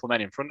got a couple of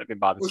men in front of him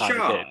by the time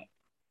he did.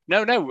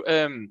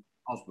 No,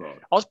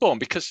 Osborne,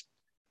 because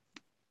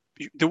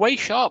the way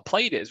Sharp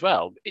played it as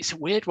well, it's a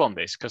weird one,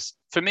 this, because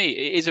for me,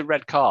 it is a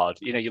red card.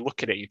 You know, you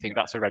look at it, you think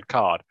that's a red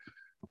card.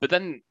 But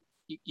then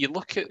you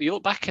look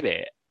back at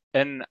it,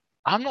 and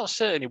I'm not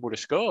certain he would have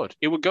scored.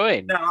 He would go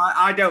in. No,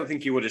 I don't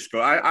think he would have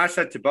scored. I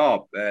said to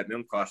Bob, my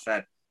uncle, I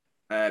said,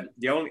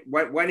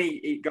 when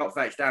he got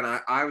fetched down,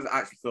 I was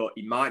actually thought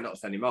he might not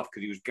send him off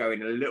because he was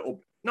going a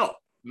little, not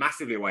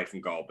massively away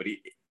from goal, but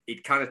he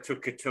kind of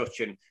took a touch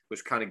and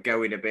was kind of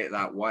going a bit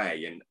that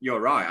way. And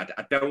you're right,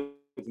 I don't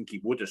think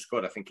he would have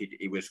scored. I think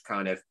he was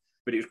kind of,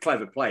 but it was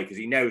clever play because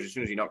he knows as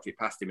soon as he knocks it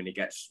past him and he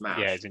gets smashed.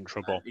 Yeah, he's in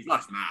trouble. He's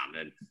last man,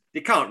 and they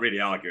can't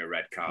really argue a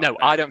red card. No,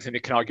 I don't think they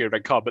can argue a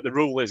red card, but the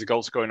rule is a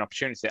goal scoring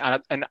opportunity.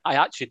 And I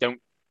actually don't,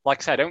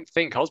 like I said, I don't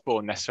think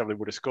Osborne necessarily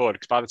would have scored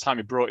because by the time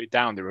he brought it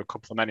down, there were a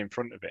couple of men in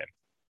front of him.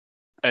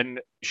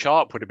 And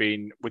Sharp would have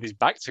been with his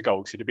back to goal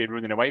because he'd have been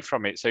running away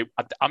from it. So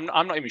I'm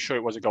not even sure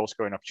it was a goal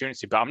scoring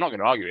opportunity, but I'm not going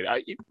to argue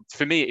it.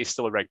 For me, it is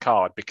still a red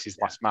card because he's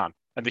last man.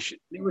 And it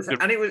was,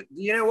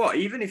 you know what?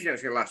 Even if you don't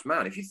say last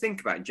man, if you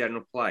think about it in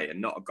general play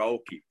and not a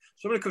goalkeeper,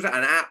 somebody comes out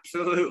and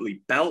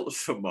absolutely belts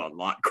someone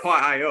like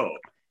quite high up,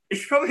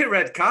 it's probably a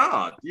red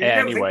card.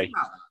 Anyway, think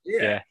about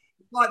that. Yeah.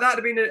 Like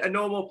that'd have been a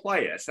normal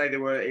player. Say it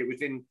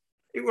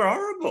were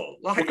horrible.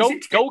 Like, well,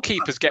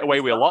 goalkeepers get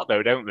away with a lot,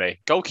 though, don't they?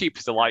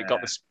 Goalkeepers are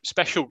got the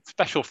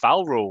special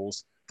foul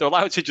rules. They're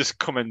allowed to just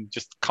come and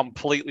just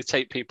completely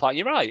take people out.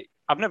 You're right.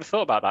 I've never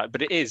thought about that,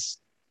 but it is.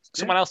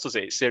 Someone else does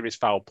it. It's serious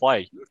foul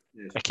play.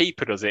 Yeah. A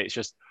keeper does it. It's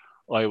just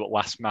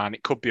last man.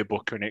 It could be a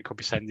booker and it could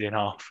be sending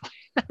off.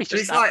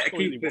 It's like a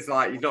keeper's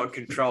like he's not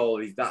in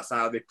control. That's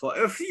how they play.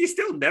 You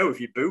still know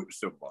if you boot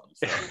someone.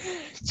 So.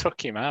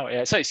 Took him out.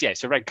 Yeah. So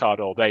it's a red card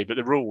all day, but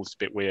the rule's a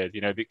bit weird,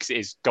 because it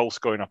is goal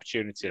scoring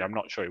opportunity. And I'm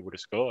not sure he would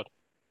have scored.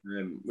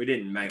 We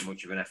didn't make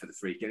much of an effort at the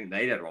free kick.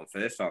 They had one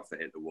first off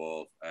that hit the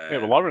wall.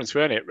 Lawrence,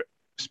 weren't it?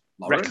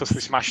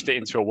 Recklessly smashed it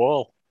into a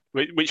wall,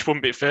 which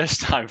wouldn't be the first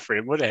time for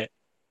him, would it?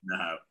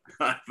 No,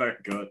 very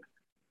good.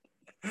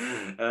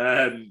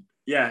 And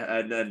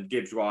then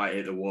Gibbs White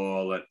hit the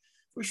wall, and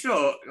we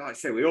saw, like I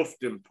say, we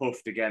huffed and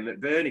puffed again.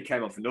 McBurney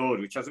came off for Norwood,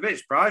 which I was a bit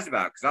surprised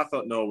about because I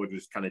thought Norwood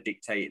was kind of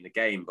dictating the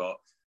game, but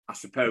I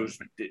suppose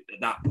at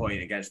that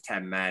point against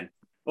 10 men.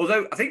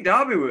 Although I think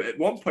Derby at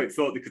one point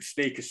thought they could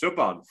sneak a sub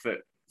on for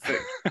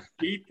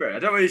keeper. I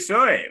don't know if you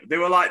saw it. They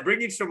were like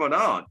bringing someone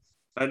on,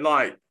 and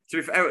like, to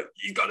be fair,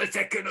 you've got to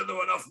take another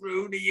one off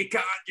Rooney. You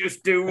can't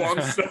just do one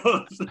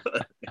sub.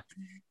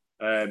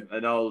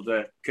 And old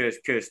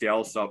Kirsty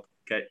Allsop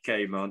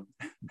came on.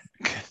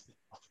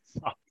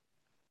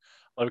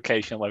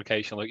 Location. Look,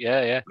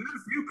 yeah. We had a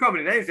few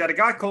common names. They had a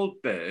guy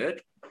called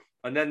Bird,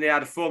 and then they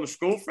had a former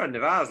school friend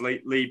of ours,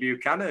 Lee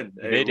Buchanan.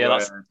 He went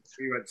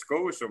to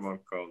school with someone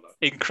called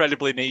that.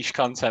 Incredibly niche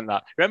content,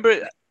 that. Remember,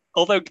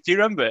 do you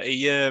remember,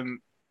 he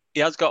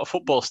has got a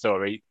football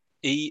story.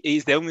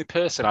 He's the only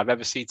person I've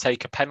ever seen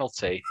take a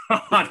penalty.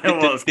 I know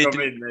what's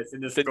coming in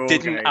the score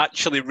didn't game.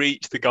 Actually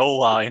reach the goal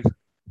line.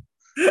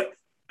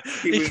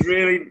 He was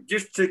really,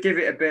 just to give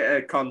it a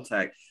bit of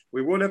context,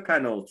 we won a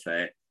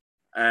penalty.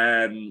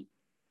 Let me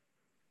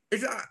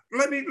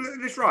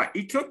get this right.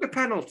 He took the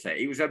penalty.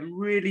 It was a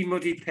really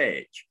muddy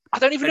pitch. I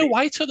don't even know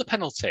why he took the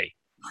penalty.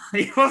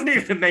 He wasn't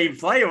even the main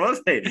player,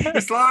 was he?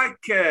 It's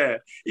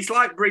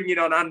like bringing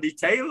on Andy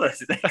Taylor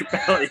to take a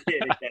penalty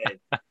in a game.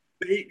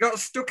 he got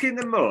stuck in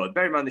the mud.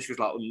 Bear in mind, this was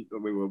like we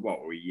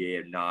were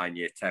year 9,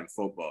 year 10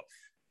 football.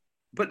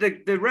 But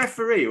the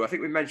referee, who I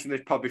think we mentioned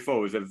this pod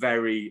before, was a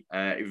very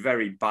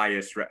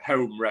biased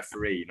home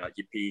referee, like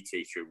your PE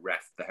teacher who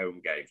ref the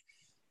home games.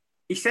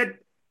 He said,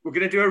 we're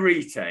going to do a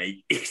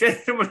retake. He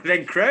said someone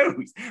then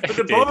crows, but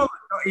the ball had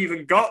not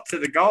even got to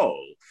the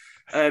goal.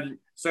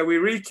 So we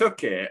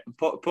retook it.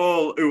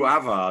 Paul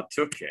Uavard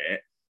took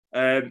it,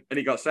 and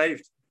he got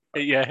saved.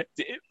 Yeah,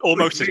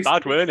 almost as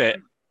bad, weren't it?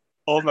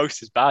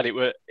 Almost as bad. It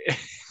were,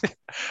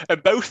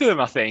 and both of them,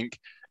 I think,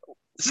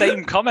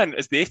 same comment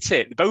as they hit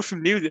it. Both of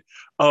them knew that.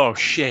 Oh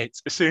shit!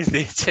 As soon as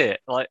they hit it,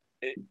 like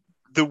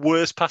the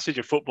worst passage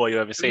of football you've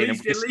ever seen.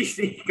 At least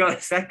he got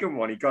a second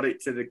one. He got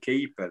it to the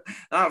keeper.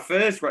 That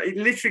first one, he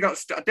literally got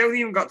stuck. I don't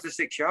even got to the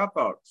 6-yard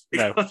box.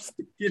 No,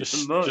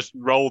 just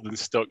rolled and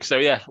stuck. So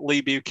yeah,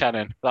 Lee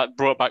Buchanan. That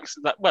brought back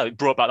that. Well, it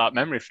brought back that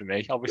memory for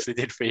me. Obviously,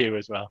 did for you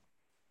as well.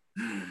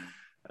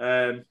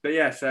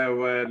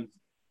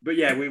 But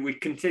yeah, we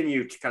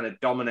continue to kind of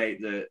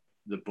dominate the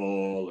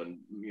ball and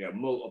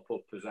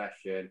multiple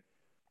possession,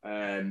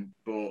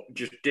 but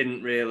just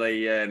didn't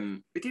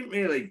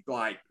really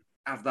like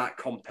have that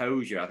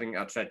composure. I think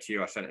I'd said to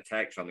you, I sent a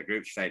text on the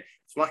group to say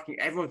it's lacking.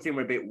 Everyone seemed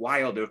a bit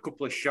wild. There were a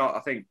couple of shots.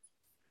 I think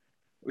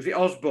was it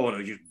Osborne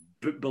who just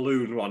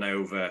ballooned one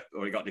over,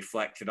 or he got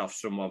deflected off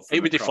someone. He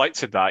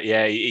deflected that.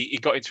 Yeah, he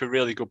got into a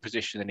really good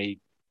position and he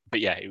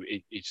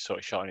sort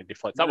of shot and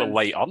deflected. That was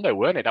late on though,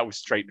 weren't it? That was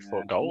straight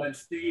before goal. And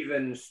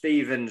then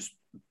Stevens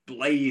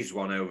blazed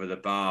one over the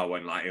bar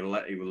when he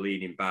was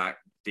leaning back,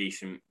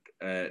 decent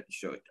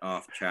sort of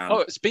half chance.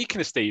 Oh, speaking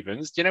of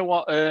Stevens, do you know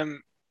what?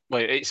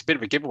 Well, it's a bit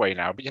of a giveaway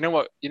now, but you know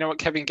what?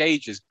 Kevin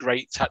Gage's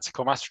great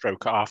tactical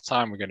masterstroke at half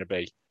time we're going to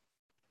be.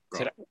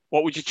 So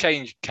what would you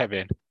change,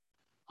 Kevin?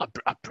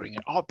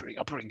 I'll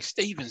bring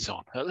Stevens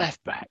on at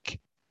left back.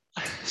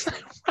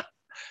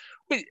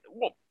 Wait,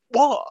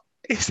 what?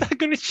 Is that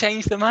going to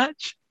change the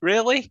match?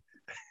 Really?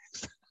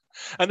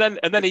 and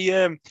then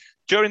he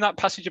during that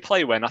passage of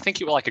play when I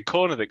think it was like a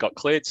corner that got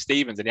cleared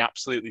Stevens and he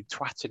absolutely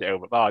twatted it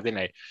over the bar,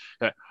 didn't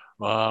he?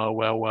 Oh,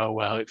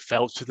 well, it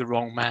fell to the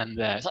wrong man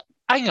there. It's like,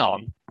 hang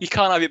on, you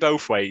can't have it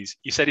both ways.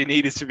 You said he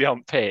needed to be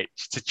on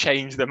pitch to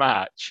change the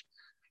match,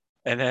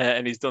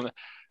 and he's done.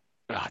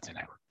 I don't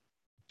know,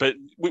 but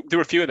there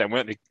were a few of them,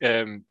 weren't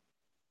they?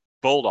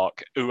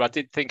 Baldock, who I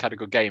did think had a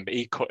good game, but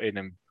he cut in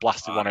and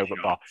blasted one over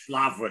the bar.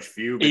 Slav was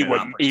fuming.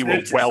 He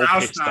was well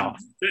pissed off.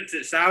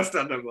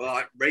 Southstand were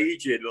like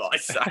raging like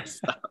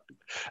Southstand.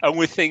 And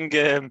we think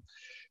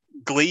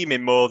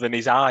gleaming more than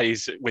his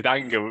eyes with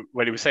anger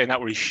when he was saying that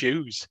were his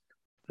shoes.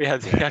 He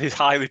had his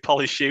highly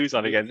polished shoes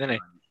on again, didn't he?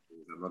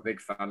 I'm a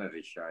big fan of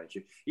his shiny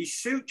shoes. His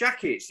suit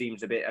jacket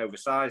seems a bit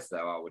oversized,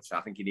 though, I would say.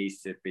 I think he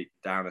needs to be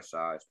down a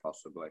size,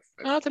 possibly.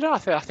 I don't know.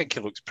 I think he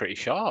looks pretty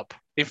sharp.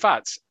 In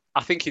fact,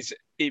 I think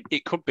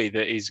it could be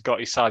that he's got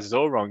his sizes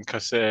all wrong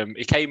because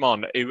he came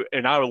on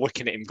and I was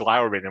looking at him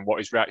glowering and what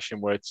his reaction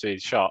were to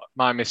his shot.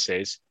 My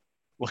missus,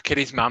 look at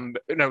his man,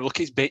 no, look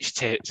at his bitch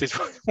tits is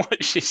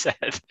what she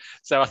said.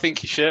 So I think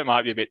his shirt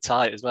might be a bit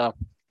tight as well.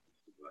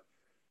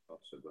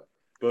 Possibly.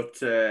 But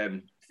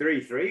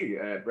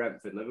 3-3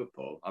 Brentford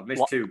Liverpool. I've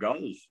missed 2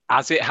 goals.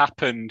 As it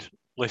happened,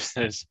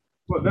 listeners.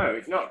 Well, no,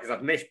 it's not because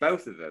I've missed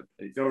both of them.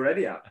 It's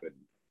already happened.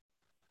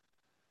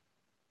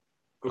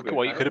 Look at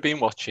what you could have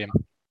been watching.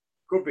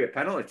 Could be a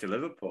penalty to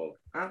Liverpool.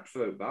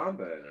 Absolute barn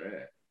burner,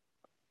 here.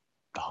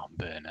 Barn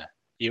burner.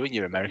 You and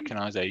your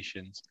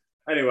Americanisations.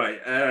 Anyway,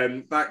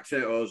 back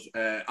to us.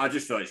 I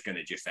just thought it's going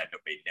to just end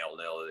up being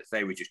 0-0 if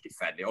they were just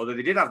defending. Although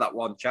they did have that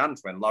one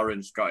chance when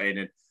Lawrence got in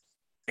and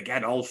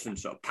again Olsen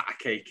sort of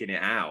pat-caking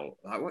it out.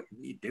 Like, what are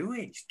you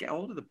doing? Just get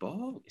hold of the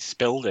ball. He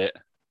spilled it.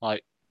 The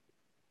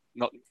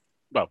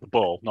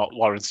ball, not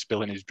Lawrence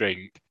spilling his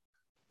drink.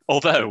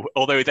 Although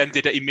he then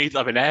did it immediately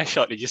have an air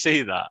shot. Did you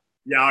see that?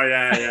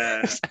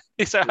 Yeah.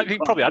 So I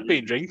think probably had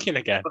been drinking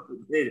again.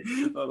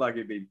 Looked like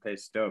he'd been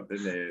pissed up,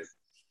 didn't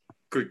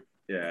he?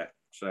 Yeah.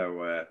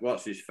 So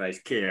what's his face?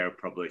 Keogh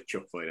probably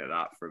chuckling at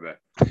that from a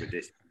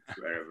distance,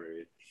 wherever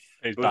he is.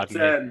 It's but,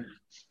 bad.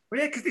 Well,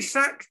 yeah, because they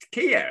sacked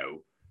Keogh,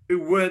 who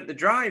weren't the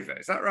driver.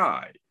 Is that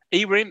right?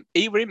 He went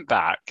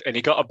back and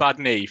he got a bad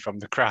knee from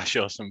the crash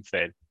or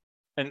something.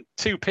 And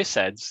 2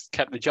 pissheads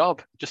kept the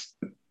job.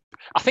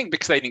 I think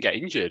because they didn't get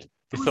injured.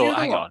 They thought,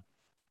 hang on.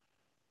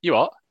 You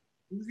what?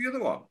 Who was the other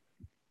one?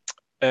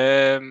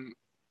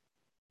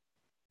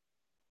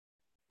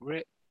 Were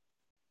it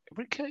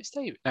Curtis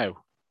Davis? No,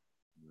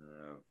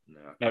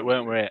 it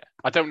weren't it.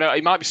 I don't know.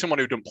 It might be someone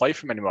who doesn't play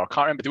for him anymore. I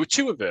can't remember. There were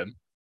 2 of them.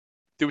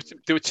 There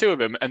were 2 of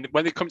them, and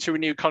when they come to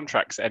renew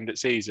contracts at end of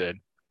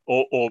season,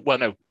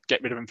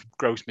 get rid of them for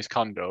gross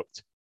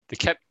misconduct. They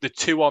kept the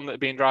 2 on that had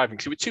been driving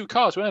because it were 2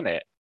 cars, weren't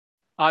it?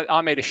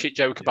 I made a shit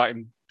joke about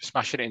him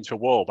smashing it into a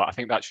wall, but I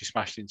think they actually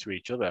smashed into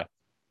each other.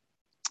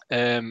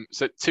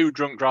 So 2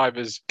 drunk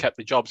drivers kept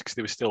the jobs because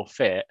they were still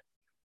fit.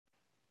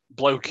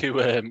 Bloke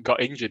who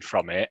got injured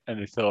from it, and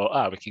they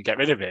thought, we can get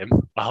rid of him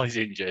while he's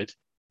injured.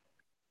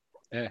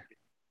 Yeah,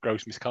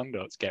 gross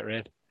misconduct. Get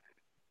rid.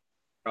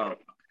 Oh,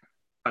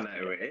 I know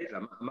who it is.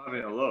 I'm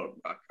having a look.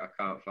 I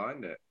can't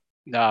find it.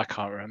 No, I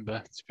can't remember,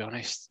 to be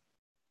honest.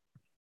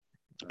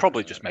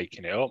 Probably just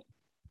making it up.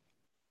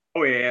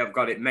 Oh yeah, I've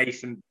got it.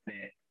 Mason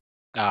Bennett.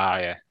 Ah,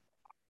 yeah.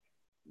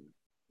 I'm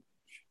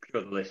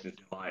sure the listeners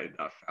delighted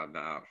that I found that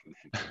out from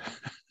them.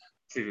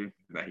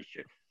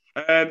 Information.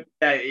 Yeah,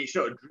 it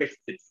sort of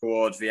drifted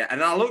towards the end,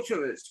 and I looked at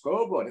the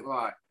scoreboard. It was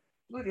like,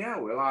 bloody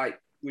hell,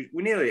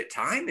 we're nearly at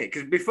time it,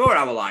 because before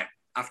I was like,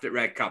 after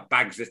red card,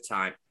 bags of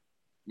time,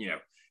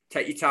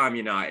 take your time,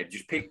 United,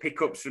 just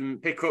pick up,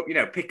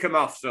 pick them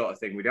off, sort of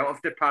thing. We don't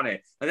have to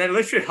panic. And then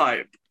literally,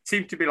 like,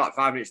 seemed to be like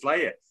 5 minutes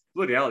later.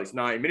 Bloody hell, it's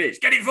 90 minutes.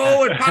 Get it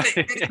forward, panic.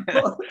 Get it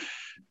forward.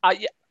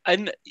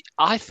 And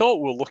I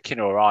thought we were looking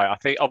all right. I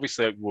think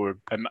obviously we were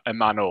a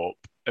man up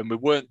and we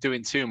weren't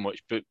doing too much,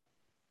 but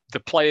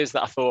the players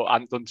that I thought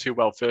hadn't done too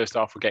well first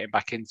half were getting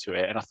back into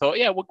it. And I thought,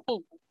 yeah,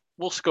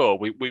 we'll score.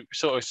 We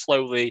sort of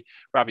slowly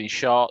were having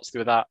shots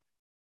through that.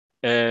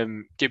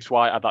 Gibbs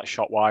White had that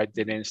shot wide,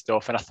 did and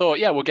stuff. And I thought,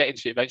 yeah, we'll get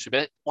into it eventually.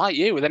 But like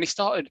you, and then he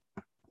started,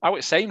 I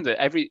was saying that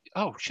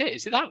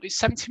it's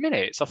 70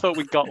 minutes. I thought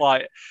we'd got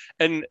like,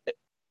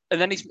 and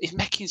then he's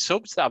making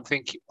subs that I'm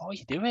thinking, what are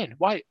you doing?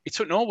 Why? He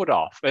took Norwood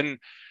off. And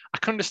I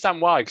can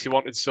understand why, because he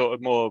wanted sort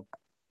of more,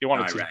 he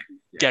wanted to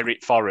get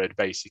it forward,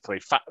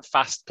 basically.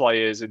 Fast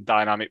players and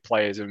dynamic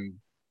players and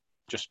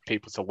just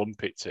people to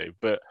lump it to.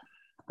 But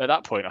at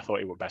that point, I thought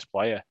he was best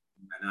player.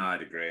 No,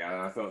 I'd agree.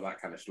 I thought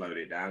that kind of slowed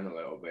it down a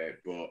little bit.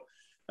 But,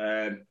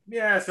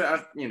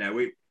 so,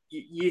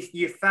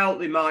 you felt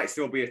there might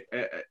still be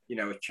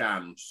a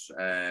chance.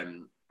 But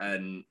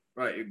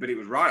it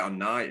was right on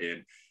 90.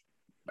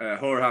 And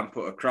Horan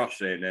put a cross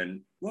in,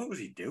 and what was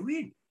he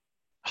doing?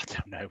 I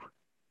don't know.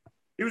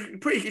 It was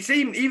pretty. It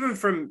seemed even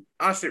from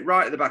I sit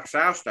right at the back of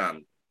South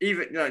Stand.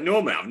 Even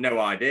normally I have no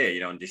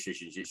idea, on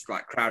decisions. It's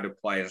like crowded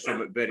players,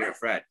 some at Birdie or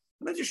Fred,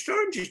 and I just saw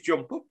him just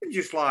jump up and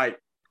just like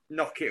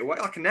knock it away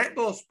like a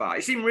netball spike.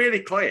 It seemed really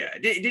clear.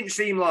 It didn't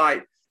seem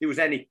like there was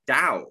any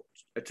doubt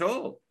at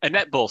all. A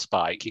netball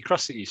spike. You're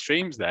crossing your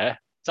streams there.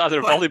 It's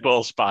either a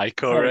volleyball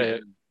spike or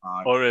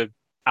a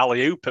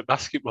alley-oop at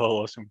basketball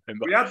or something.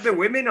 But we had the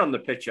women on the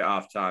pitch at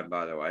half-time,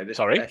 by the way.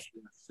 Sorry?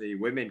 The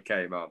women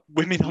came on.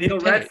 Women on Neil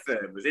the pitch?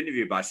 Redfern was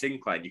interviewed by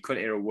Sinclair, and you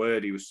couldn't hear a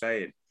word he was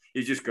saying.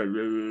 He just go,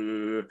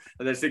 and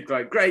then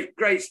Sinclair,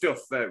 great stuff,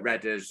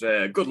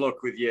 Redders. Good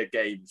luck with your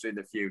games in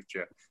the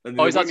future. And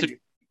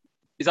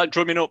is that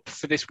drumming up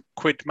for this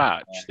quid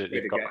match that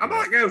they've got? I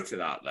might go to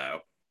that,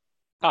 though.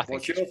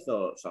 What's your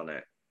thoughts on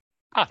it?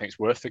 I think it's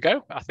worth a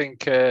go. I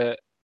think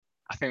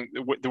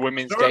the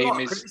women's game is... There was a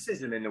lot of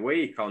criticism in the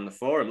week on the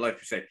forum. Like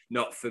you say,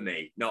 not for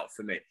me. And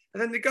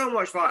then they go and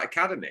watch like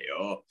Academy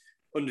or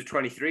under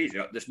 23s.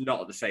 That's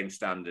not the same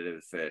standard of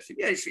the first.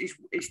 Yeah,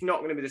 it's not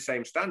going to be the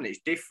same standard. It's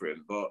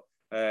different, but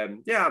I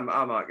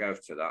might go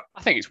to that.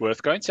 I think it's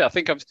worth going to. I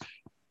think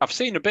I've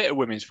seen a bit of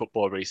women's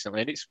football recently,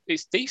 and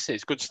it's decent.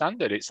 It's good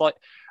standard. It's like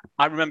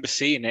I remember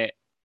seeing it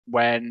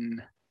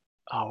when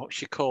what's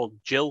she called?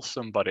 Jill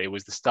somebody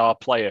was the star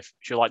player.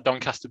 She was like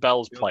Doncaster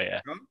Bell's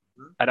player.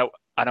 And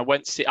I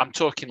went to see, I'm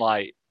talking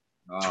like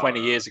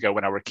 20 years ago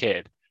when I was a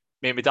kid.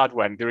 Me and my dad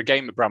went, there was a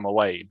game at Bramall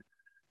Lane,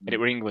 and it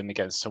were England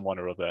against someone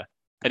or other.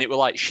 And it was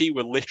like, she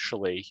was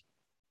literally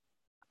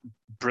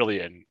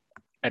brilliant.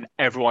 And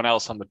everyone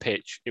else on the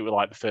pitch, it was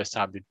like the first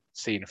time they'd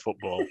seen a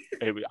football.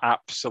 It was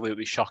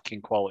absolutely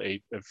shocking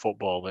quality of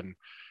football. And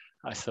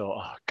I thought,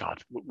 oh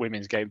God,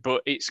 women's game.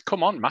 But it's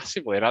come on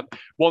massively. And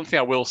one thing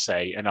I will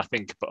say, and I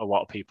think a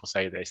lot of people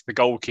say this, the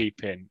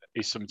goalkeeping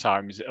is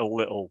sometimes a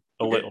little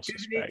suspect. Do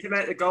you need to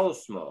make the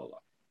goals smaller?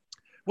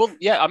 Well,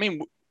 yeah, I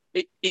mean,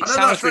 it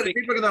sounds ridiculous.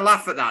 People are going to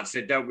laugh at that,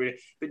 so don't we?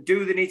 But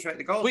do they need to make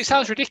the goals? Well, it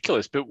sounds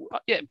ridiculous, but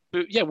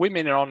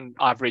women are on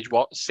average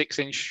 6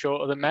 inches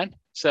shorter than men.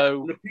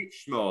 So the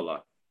pitch smaller.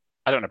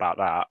 I don't know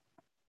about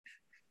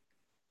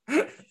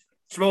that.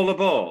 Smaller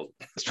ball.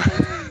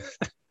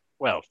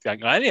 Well, they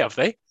haven't got any, have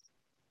they?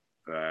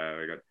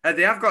 Very good.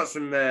 They have got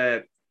some.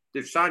 They've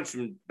signed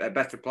some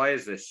better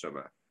players this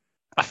summer.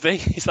 Have they?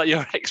 Is that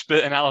your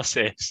expert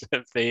analysis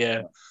of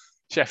the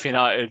Sheffield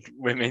United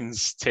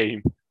women's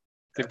team?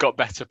 They've got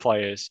better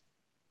players.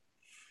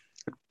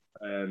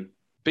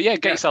 But yeah,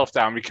 get yourself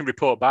down. We can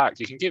report back.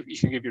 You can give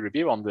your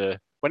review on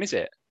when is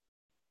it?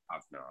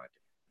 I've no idea.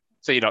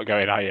 So you're not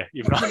going, are you?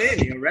 You've not.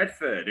 Near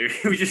Redford,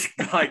 who was just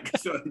like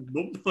sort of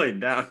mumbling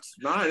down to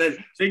smile. And then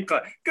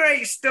Sinclair,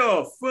 great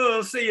stuff.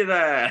 We'll see you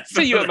there.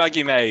 See you at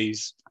Maggie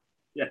Mays.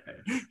 Yeah,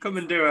 come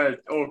and do an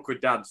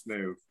awkward dance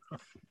move.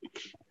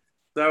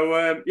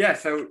 So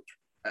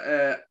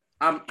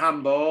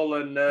handball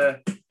and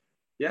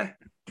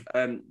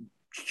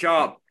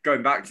Sharp.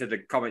 Going back to the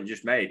comment you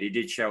just made, he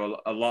did show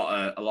a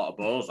lot of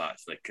balls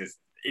actually, because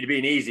it'd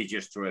been easy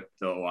just to have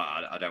thought, well,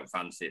 I don't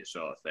fancy it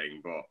sort of thing,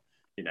 but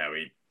he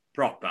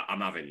proper.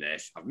 I'm having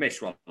this. I've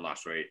missed one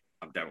last week.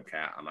 I don't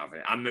care. I'm having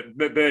it.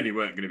 But Bernie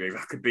weren't going to be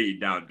like a beaten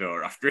down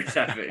door after his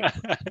effort.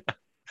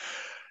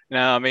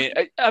 No, I mean,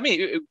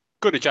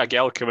 good of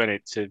Jagielka, wasn't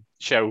it, to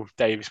show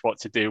Davis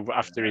what to do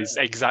after his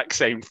exact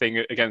same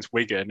thing against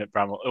Wigan at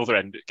Bramall, other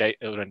end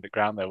of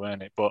ground there,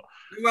 weren't it? But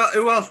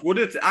who else would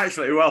have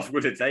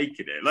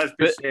taken it? Let's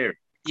be serious.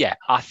 Yeah,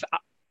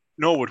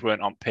 Norwood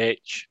weren't on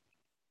pitch.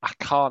 I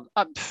can't.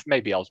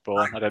 Maybe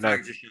Osborne. I don't know.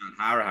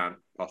 Harahan,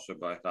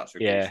 possibly. That's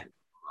a Yeah.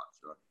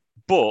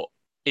 But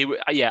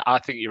I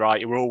think you're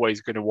right. We're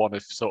always going to want to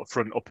sort of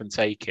front up and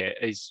take it.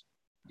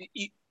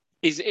 He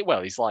has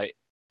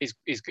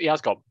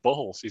got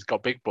balls. He's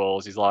got big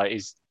balls. Well,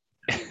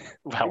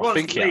 I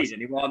think he has.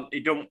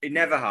 And he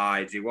never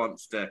hides. He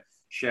wants to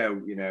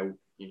show,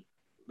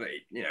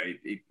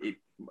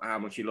 how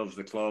much he loves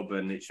the club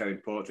and it's so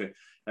important.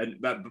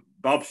 And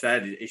Bob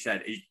said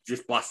he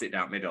just blasted it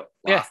down middle.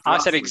 I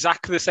said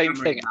exactly the same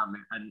thing,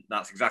 and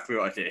that's exactly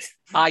what I did.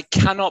 I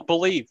cannot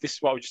believe this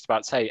is what I was just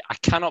about to say. I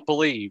cannot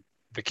believe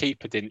the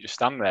keeper didn't just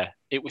stand there.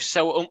 It was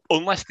so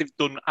unless they've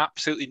done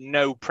absolutely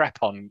no prep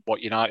on what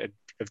United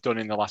have done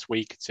in the last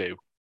week or two,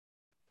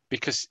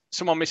 because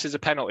someone misses a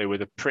penalty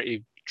with a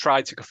pretty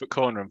tried to go for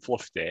corner and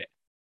fluffed it.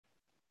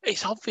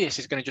 It's obvious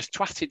he's going to just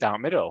twat it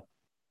down middle,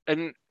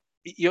 and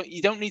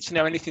you don't need to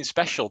know anything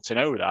special to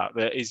know that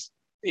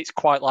it's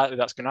quite likely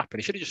that's going to happen.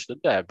 He should have just stood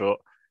there, but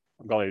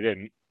I'm glad he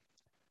didn't.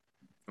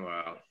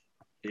 Well,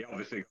 he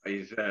obviously got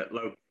his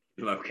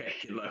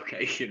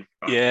location.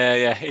 Wrong.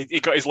 Yeah. He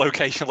got his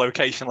location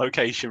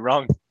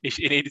wrong.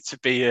 He needed to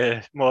be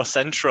more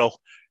central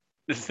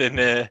than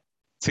to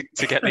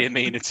get the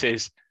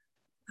amenities.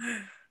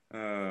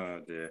 Oh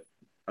dear.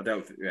 I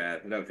don't think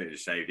it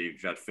saved him.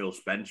 He had Phil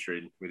Spencer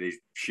in with his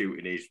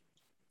shooting his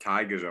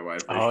Tigers or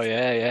whatever. Oh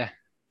yeah.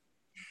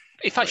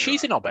 In fact,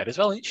 she's in our bed as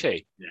well, isn't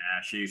she? Yeah,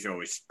 she's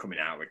always coming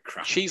out with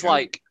crap. She's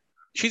a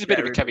bit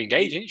of a Kevin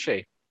Gage, isn't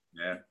she?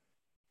 Yeah.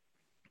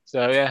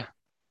 So yeah.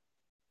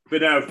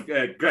 But no,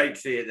 great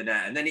to see it at the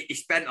net. And then he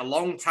spent a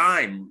long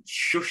time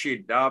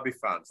shushing Derby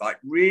fans,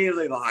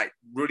 really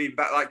running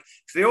back, because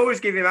they always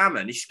give him hammer.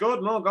 And he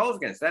scored more goals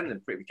against them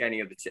than pretty much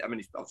any other team. I mean,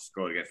 he's obviously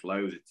scored against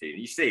loads of teams.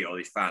 You see all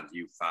these fans,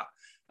 you fat.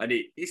 And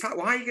he's like,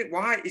 why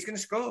he's going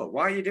to score?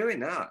 Why are you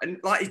doing that? And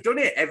he's done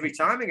it every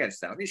time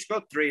against them. He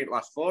scored 3 in the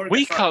last 4.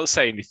 We can't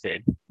say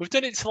anything. We've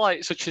done it to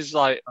such as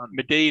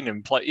Medina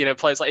and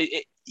players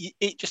like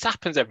it just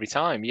happens every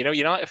time.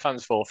 United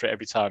fans fall for it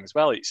every time as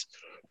well. It's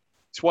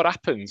what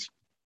happens.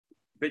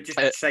 But just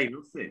say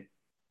nothing.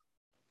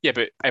 Yeah,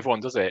 but everyone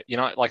does it.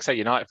 United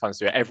fans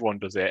do it. Everyone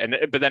does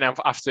it. But then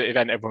after the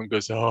event, everyone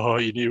goes, "Oh,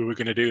 you knew we were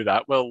going to do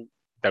that." Well,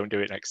 don't do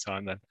it next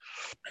time then.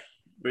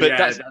 But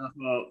yeah,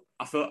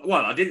 I thought.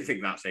 Well, I didn't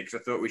think that's it because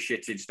I thought we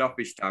shit in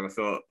stoppage time. I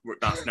thought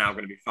that's now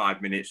going to be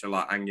 5 minutes of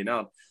hanging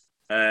on.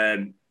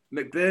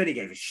 McBurney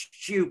gave a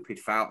stupid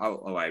foul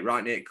out away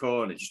right near the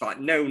corner, just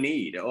no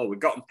need at all. We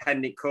got him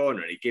pending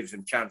corner, and he gives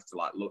them chance to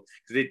look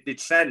because they'd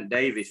sent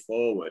Davies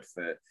forward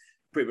for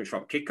pretty much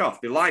from kickoff.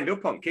 They lined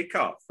up on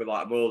kickoff with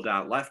mauled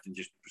out left and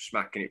just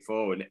smacking it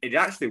forward. It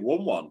actually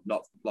won one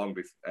not long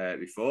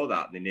before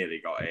that, and they nearly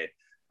got it.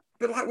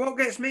 But what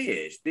gets me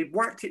is they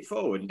whacked it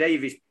forward and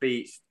Davies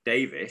beats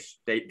Davis.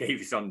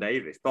 Davis on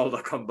Davis.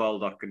 Baldock on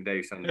Baldock and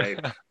Davis on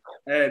Davis.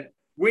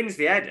 Wins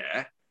the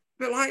header.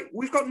 But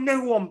we've got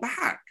no one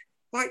back.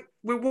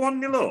 We're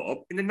 1-0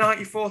 up in the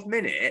 94th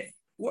minute.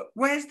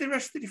 Where's the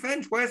rest of the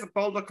defence? Where's the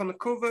Baldock on the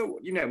cover?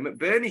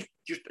 McBurney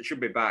just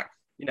should be back,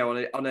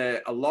 on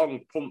a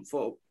long pump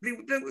foot. They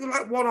were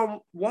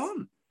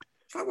 1-on-1.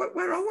 It's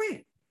where are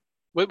we?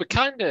 We're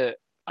kind of,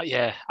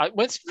 yeah.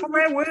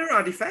 Where were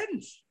our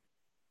defence?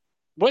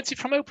 Weren't it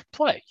from open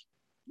play?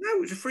 No,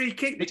 it was a free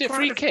kick. Was it a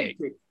free kick?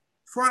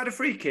 Fired a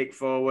free kick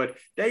forward.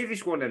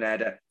 Davies won an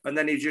header, and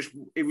then he was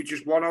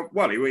just one-on.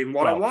 Well, he was in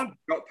 1-on-1.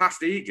 Got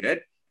past Egan,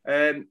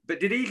 but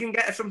did Egan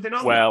get something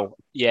on? Well,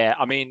 yeah.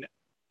 I mean,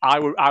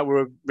 I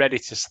were ready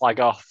to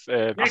slag off.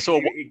 I saw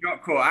he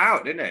got caught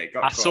out, didn't he?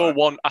 I saw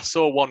one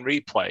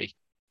replay,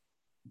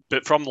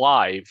 but from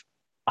live,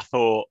 I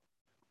thought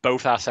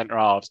both our centre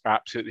halves are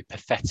absolutely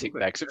pathetic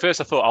there. Because at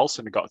first I thought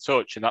Olsen had got a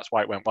touch, and that's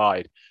why it went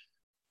wide.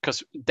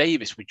 Because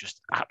Davis was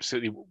just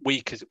absolutely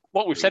weak. As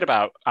what we've said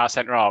about our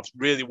centre halves,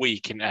 really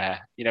weak in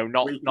air.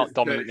 Not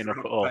dominant enough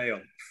at all.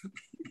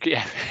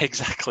 Yeah,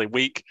 exactly.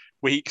 Weak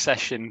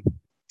session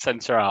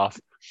centre half.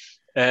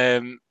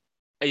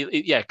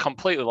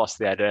 Completely lost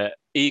the header.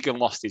 Egan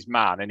lost his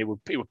man, and he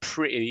would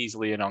pretty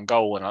easily in on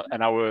goal.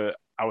 And I were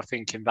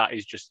thinking that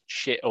is just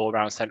shit all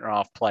around centre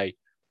half play.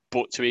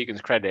 But to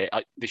Egan's credit,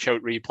 they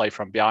showed replay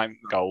from behind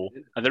goal,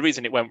 and the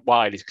reason it went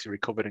wide is because he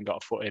recovered and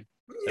got a foot in.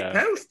 It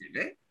posted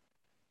it.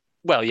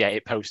 Well, yeah,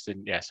 it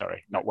posted. Yeah,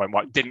 sorry, not went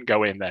wide. Didn't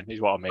go in. Then is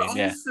what I mean. But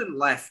yeah. Olsen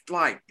left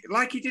like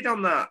he did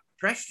on that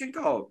Preston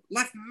goal.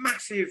 Left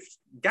massive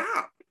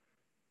gap.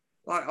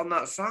 On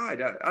that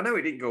side, I know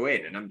it didn't go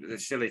in, and I'm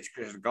silly to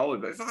criticize the goalie,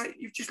 but it's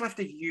you've just left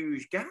a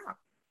huge gap,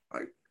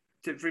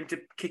 for him to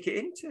kick it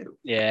into.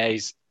 Yeah,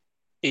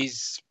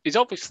 he's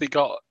obviously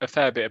got a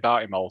fair bit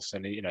about him,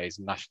 Olsen. He's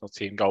a national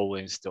team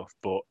goalie and stuff,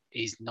 but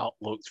he's not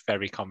looked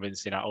very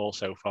convincing at all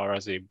so far,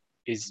 has he?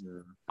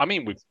 I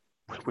mean,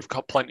 we've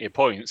got plenty of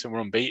points and we're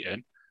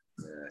unbeaten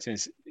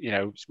since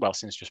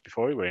just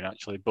before we were in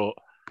actually, but.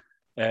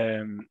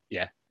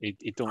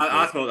 He don't.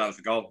 I thought that was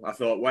a goal. I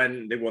thought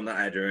when they won that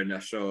header and I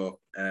saw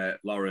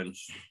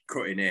Lawrence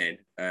cutting in,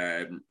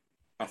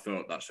 I I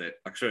thought that's it.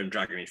 I saw him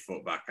dragging his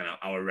foot back, and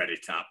I was ready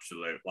to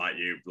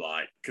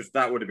because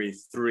that would have been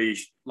 3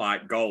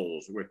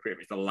 goals with pretty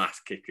much the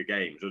last kick of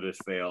games.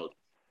 Huddersfield,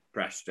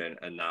 Preston,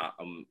 and that.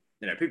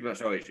 People that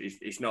say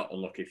it's not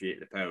unlucky if you hit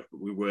the post, but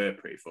we were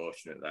pretty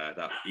fortunate there.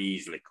 That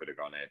easily could have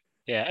gone in.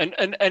 Yeah,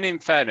 and in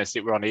fairness,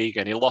 it were on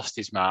Egan. He lost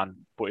his man,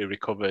 but he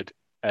recovered,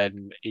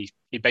 and he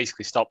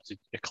basically stopped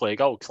a clear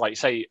goal. Because, like you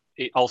say,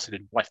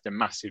 Alcindor left a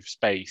massive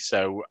space.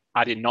 So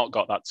had he not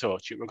got that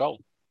touch, it were a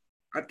goal.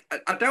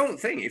 I don't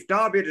think if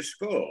Derby had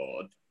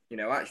scored,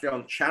 actually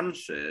on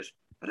chances,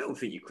 I don't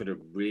think you could have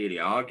really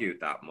argued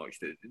that much.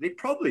 They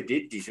probably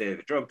did deserve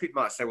a draw.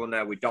 People might say, well,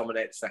 no, we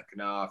dominate the second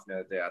half.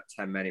 No, they had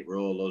 10 minutes, we're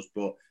all us.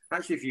 But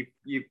actually, if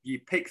you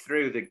pick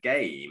through the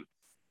game,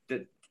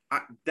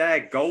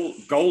 their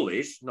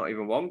goalies, not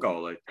even one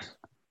goalie,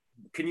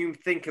 can you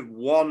think of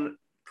one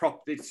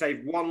they'd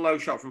save one low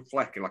shot from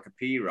Flecker, like a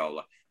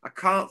P-roller? I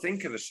can't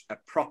think of a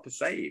proper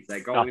save.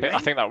 Their goalie.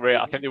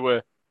 I think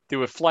they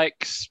were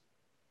flex.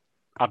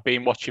 I've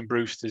been watching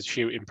Brewster's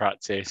shooting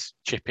practice,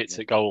 chip it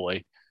to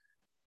goalie,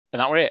 and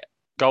that were it.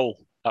 Goal.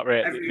 That were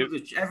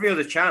it. Every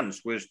other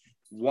chance was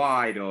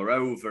wide or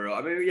over.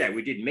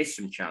 We did miss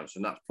some chance,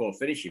 and that's poor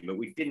finishing, but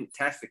we didn't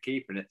test the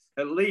keeper. And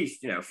at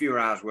least, a few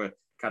hours were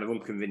kind of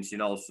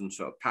unconvincing. Olsen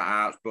sort of pat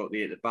outs, but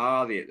they hit the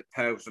bar, they hit the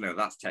post. I know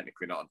that's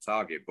technically not on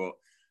target, but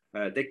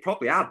they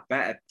probably had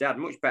better. They had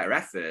much better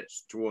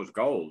efforts towards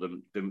goal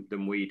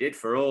than we did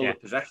for all the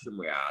possession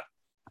we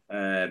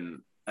had.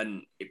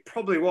 And it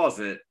probably was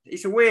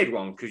it's a weird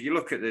one because you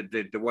look at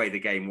the way the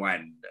game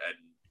went, and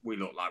we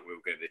looked like we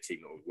were going to be the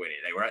team that would win it.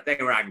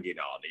 They were hanging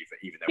on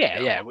even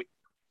though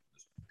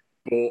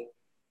but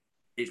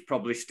it's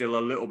probably still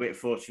a little bit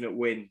fortunate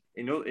win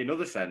in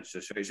other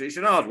senses. So it's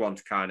an hard one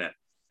to kind of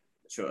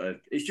sort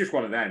of. It's just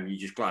one of them. You're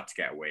just glad to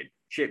get a win.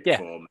 Ship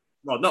performance.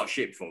 Well, not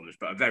ship performance,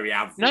 but a very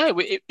average. No,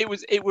 it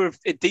was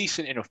a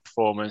decent enough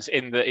performance.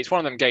 In that it's one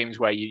of them games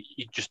where you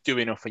just do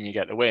enough and you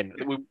get the win.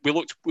 We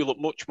looked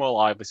much more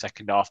lively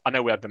second half. I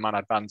know we had the man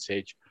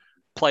advantage.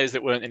 Players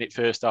that weren't in it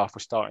first half were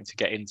starting to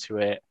get into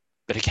it,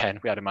 but again,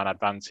 we had a man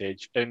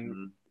advantage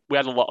and we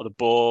had a lot of the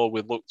ball.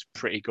 We looked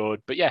pretty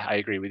good, but yeah, I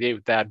agree with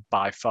you. They had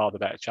by far the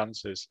better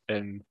chances,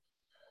 and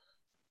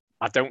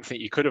I don't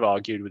think you could have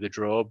argued with a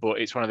draw.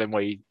 But it's one of them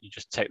where you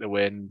just take the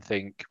win and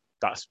think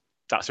that's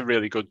a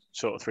really good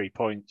sort of 3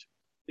 points.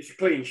 It's a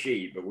clean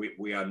sheet, but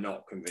we are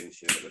not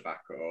convincing at the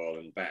back at all.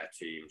 And better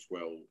teams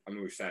will.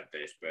 We've said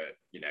this, but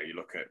you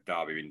look at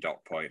Derby in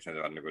dot points and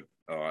they're having a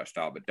good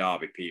start. But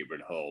Derby, Peterborough,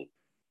 and Hull,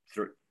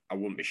 I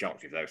wouldn't be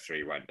shocked if those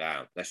 3 went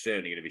down. They're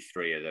certainly going to be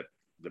 3 of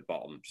the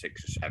bottom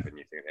 6 or 7.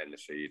 You think at the end of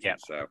the season. Yeah.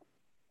 So,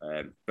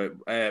 but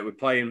we're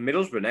playing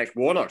Middlesbrough next.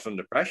 Warnock's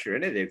under pressure,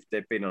 isn't it?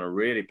 They've been on a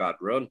really bad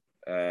run.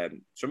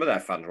 Some of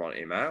their fans want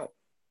him out.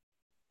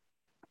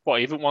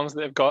 What, even ones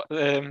that have got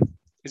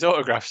his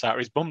autographs out of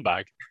his bum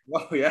bag?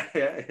 Oh, yeah.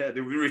 They'll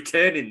be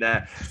returning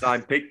their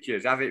signed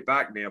pictures. Have it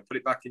back, Neil. Put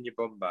it back in your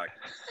bum bag.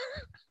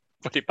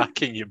 Put it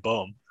back in your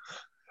bum.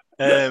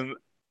 That's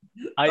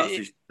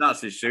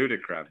his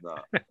pseudocrem,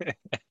 that.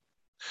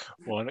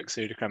 Warnock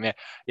pseudocrem,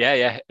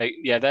 yeah.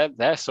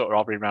 They're sort of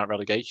hovering around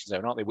relegation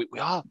zone, aren't they? We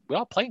are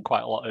playing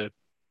quite a lot of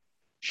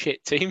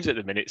shit teams at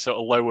the minute, sort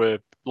of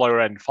lower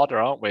end fodder,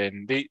 aren't we?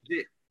 And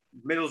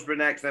Middlesbrough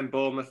next, then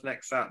Bournemouth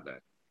next Saturday.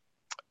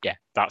 Yeah,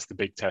 that's the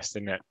big test,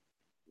 isn't it?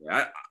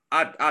 Yeah,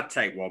 I'd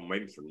take 1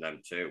 win from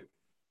them too.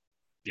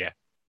 Yeah,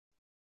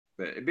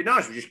 but it'd be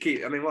nice if we just keep.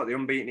 They're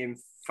unbeaten in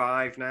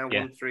 5 now.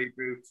 Yeah. 1-3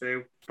 drew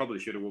 2. Probably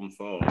should have won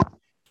 4.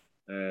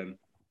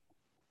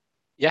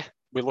 Yeah,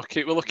 we're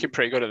looking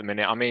pretty good at the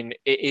minute.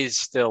 It is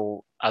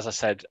still, as I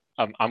said,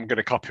 I'm going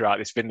to copyright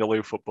this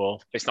Vindaloo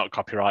football. It's not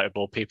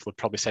copyrightable. People have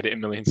probably said it a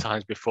million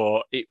times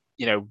before.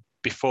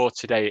 Before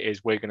today it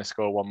is we're going to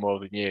score 1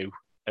 more than you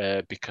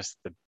because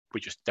we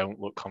just don't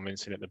look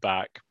convincing at the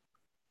back.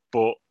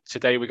 But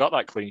today we got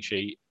that clean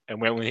sheet and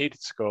we only needed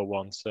to score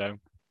 1. So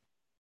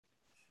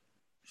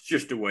it's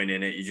just a win,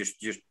 innit? You just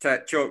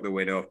chalk the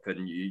win up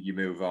and you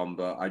move on.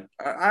 But I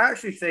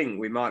actually think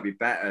we might be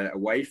better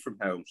away from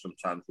home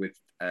sometimes with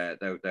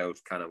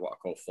those kind of what I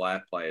call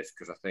flair players,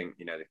 because I think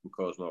they can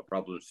cause more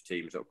problems to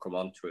teams that will come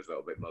on to us a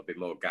little bit. There'll be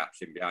more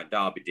gaps in behind.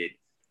 Derby did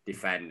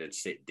defend and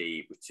sit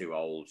deep with 2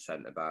 old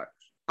centre backs.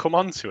 Come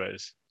on to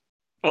us.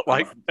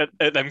 But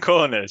at them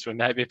corners when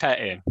they be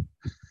petting.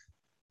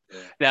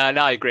 Yeah.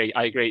 No, I agree.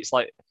 It's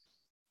like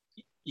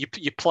you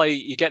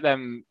get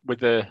them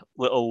with the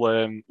little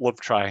love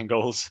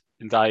triangles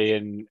and Dye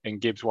and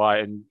Gibbs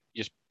White and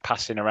just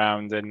passing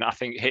around, and I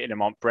think hitting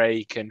them on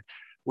break. And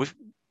with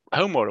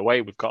home or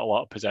away, we've got a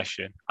lot of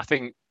possession. I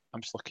think I'm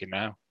just looking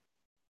now,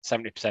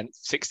 70%,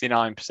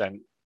 69%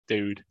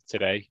 dude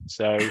today.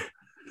 So,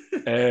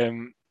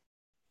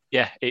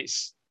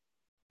 it's.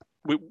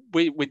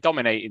 We're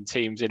dominating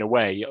teams in a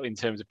way in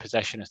terms of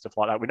possession and stuff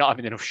like that. We're not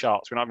having enough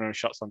shots. We're not having enough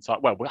shots on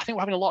target. Well, I think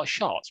we're having a lot of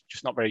shots,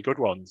 just not very good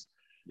ones.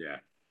 Yeah.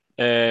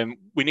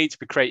 We need to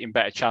be creating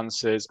better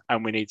chances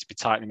and we need to be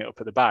tightening it up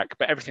at the back.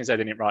 But everything's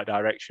heading in the right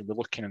direction.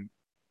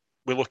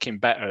 We're looking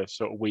better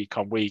sort of week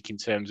on week in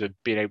terms of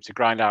being able to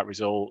grind out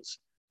results,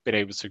 been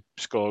able to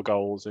score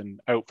goals, and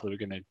hopefully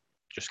we're going to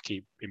just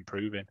keep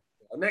improving.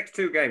 The next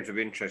two games will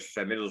be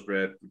interesting.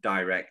 Middlesbrough,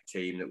 direct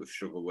team that we've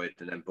struggled with,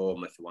 and then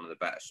Bournemouth are one of the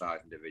better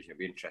sides in the division. It'll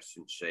be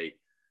interesting to see.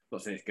 I'm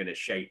not saying it's going to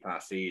shape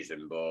our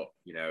season, but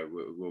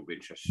we'll be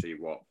interested to see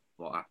what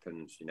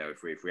happens.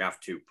 If we have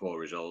two poor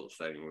results,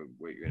 then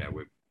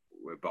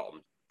we're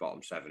bottom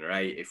 7 or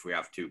 8. If we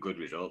have two good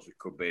results, we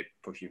could be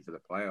pushing for the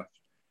playoffs.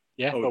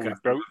 Yeah, well, we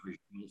broke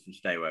and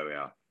stay where we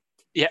are.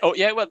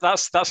 Yeah, well,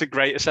 that's a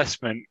great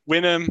assessment.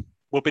 Win them,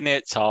 we'll be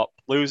near top.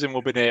 Lose them,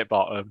 we'll be near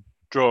bottom.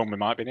 Draw them, we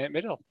might be near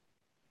middle.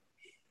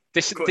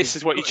 This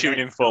is what you tune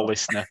in for,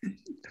 listener.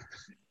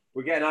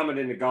 We're getting hammered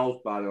in the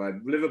golf, by the way.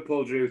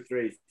 Liverpool drew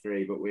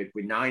 3-3, but we're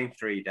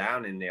 9-3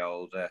 down in the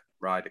old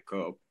Ryder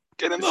Cup.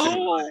 Get in the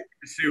hole. The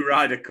Sue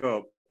Ryder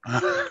Cup.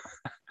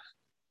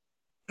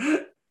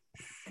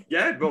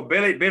 Yeah, but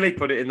Billy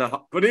put it in the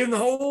hole. Put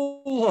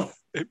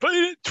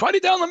it 20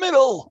 down the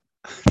middle.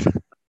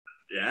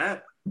 Yeah.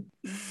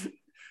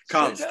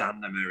 Can't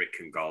stand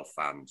American golf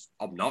fans.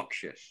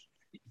 Obnoxious.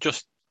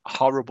 Just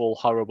horrible,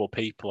 horrible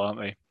people, aren't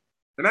they?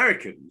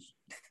 Americans?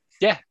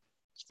 Yeah,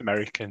 just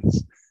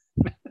Americans.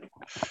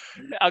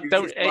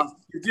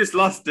 You just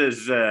lost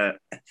us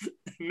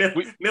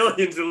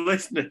millions of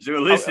listeners who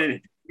are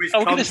listening.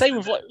 I'm going to say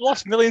we've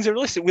lost millions of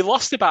listeners. We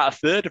lost about a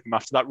third of them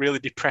after that really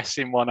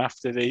depressing one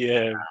after the. I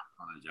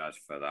apologise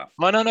for that.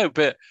 Well, no,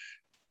 but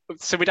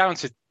so we're down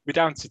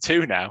to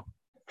 2 now,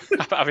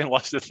 having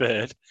lost a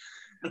third.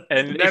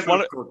 And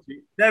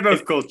they're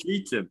both called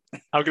Cheatham.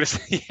 I'm going to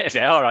say, yeah, they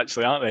are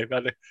actually, aren't they? We've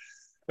had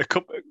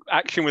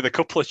action with a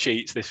couple of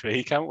cheats this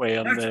week, haven't we?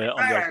 I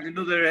had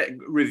another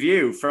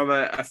review from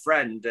a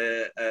friend,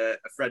 a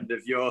friend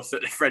of yours, a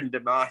friend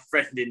of my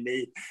friend in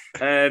need.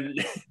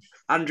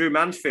 Andrew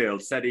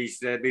Mansfield said he's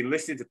been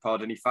listening to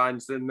pod and he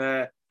finds them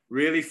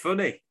really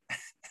funny.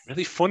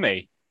 Really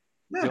funny?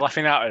 Yeah. You're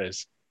laughing at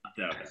us? I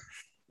don't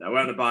know. I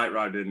went on a bike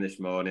ride with him this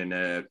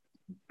morning.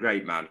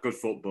 Great man, good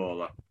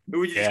footballer. Who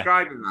would you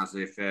describe him as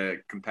if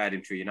compared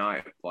him to a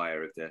United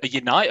player? A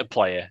United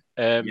player?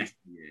 Yes.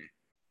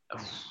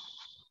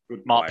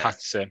 Good Mark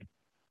Patterson.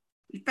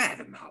 He's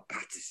better than Mark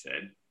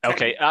Patterson.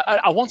 Okay,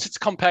 I wanted to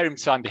compare him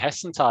to Andy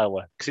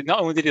Hessenthaler because not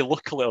only did he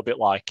look a little bit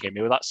like him,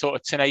 he was that sort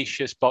of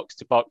tenacious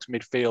box-to-box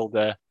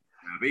midfielder.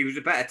 Yeah, but he was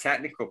a better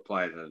technical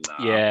player than that.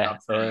 Yeah.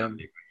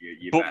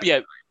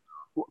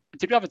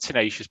 Did we have a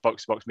tenacious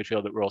box-to-box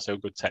midfielder that were also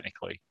good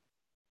technically?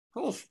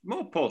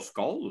 More Paul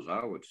Scholes,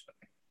 I would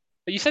say.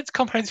 You said to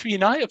compare him to a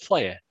United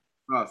player.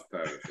 I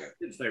suppose, yeah.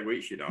 Didn't say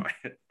which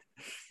United.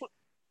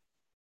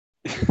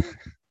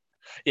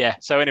 Yeah,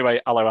 so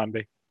anyway, hello,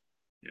 Andy.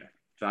 Yeah,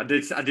 so I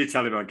did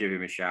tell him I'd give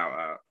him a shout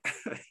out.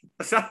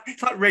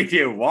 It's like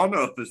Radio 1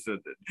 all of a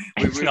sudden.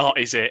 It's not,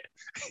 is it?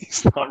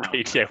 It's not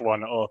Radio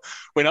 1 at all.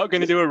 We're not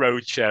going to do a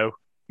road show.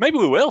 Maybe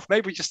we will.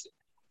 Maybe just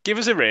give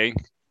us a ring,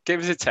 give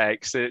us a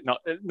text.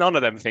 None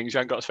of them things. You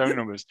haven't got phone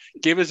numbers.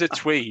 Give us a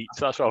tweet.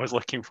 So that's what I was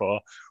looking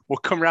for. We'll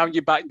come round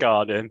your back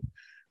garden.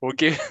 We'll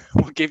give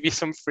you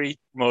some free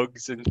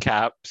mugs and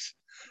caps,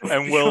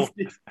 and we'll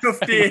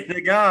Tufty in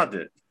the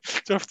garden.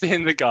 Tufty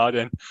in the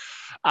garden.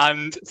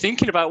 And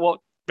thinking about what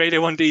Radio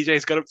 1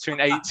 DJ's got up to in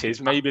the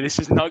 80s, maybe this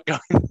is not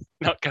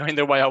going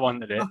the way I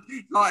wanted it.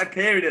 Not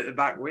appearing at the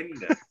back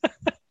window.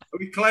 Are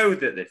we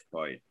clothed at this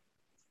point?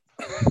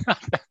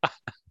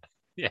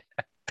 Yeah,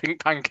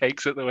 pink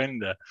pancakes at the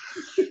window.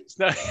 It's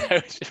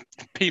just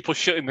people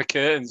shutting the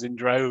curtains in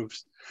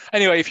droves.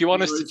 Anyway, if you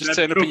want us to just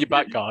turn up in your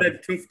back garden.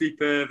 Them tufty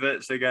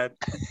perverts again.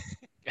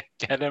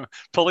 Get them.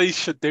 Police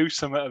should do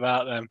something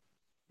about them.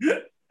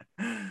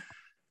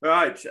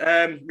 Right,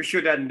 we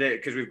should end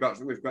it because we've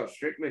got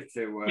Strictly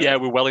to. Yeah,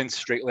 we're well into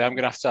Strictly. I'm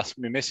going to have to ask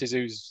my missus,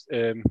 who's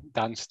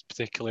danced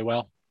particularly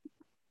well.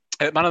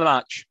 Man of the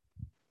match.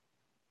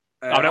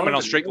 I don't mean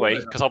on Strictly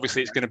because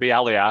obviously it's going to be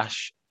Ali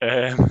Ash.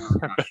 Ash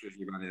was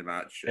your man of the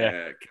match.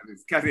 Yeah.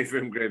 Kevin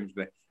from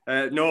Grimsby.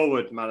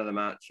 Norwood, man of the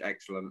match.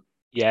 Excellent.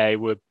 Yeah, he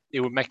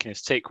were making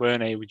us tick,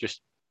 weren't he? We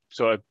just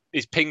sort of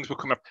his pings were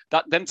coming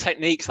up. Them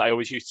techniques I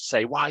always used to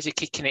say, why is he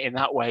kicking it in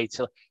that way?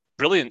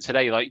 Brilliant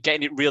today, like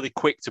getting it really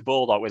quick to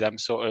ball like with them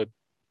sort of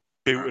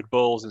booted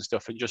balls and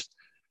stuff, and just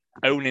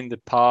owning the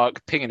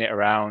park, pinging it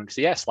around.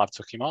 So yeah, Slav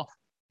took him off.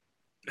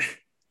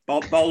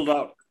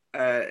 Baldock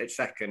at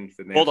second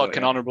for me. Baldock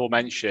an honourable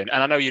mention,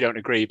 and I know you don't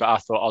agree, but I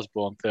thought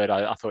Osborne third.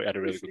 I thought he had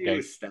a really good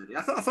game. Steady.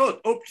 I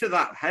thought up to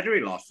that header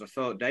he lost, I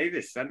thought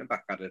Davis centre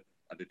back had a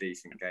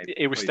decent game.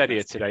 He was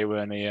steadier today,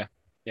 weren't he?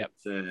 Yep.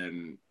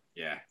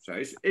 Yeah, so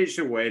it's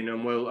a win,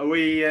 and we'll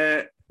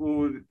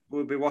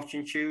be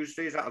watching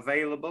Tuesday. Is that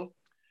available?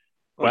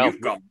 Well, you've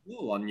got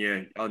all on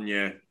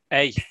your.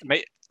 Hey,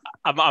 mate,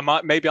 I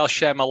might maybe I'll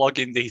share my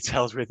login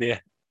details with you,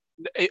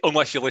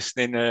 unless you're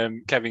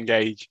listening, Kevin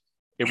Gage.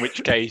 In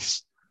which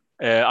case,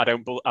 I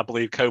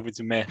believe COVID's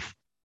a myth,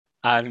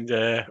 and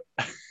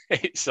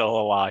it's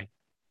all a lie.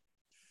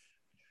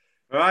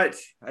 All right,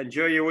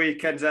 enjoy your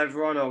weekends,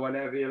 everyone, or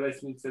whenever you're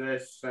listening to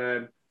this,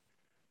 and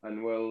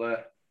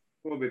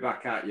we'll be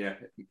back at you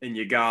in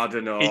your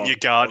garden or in your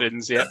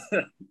gardens. Yeah.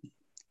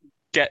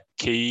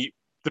 Keep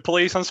the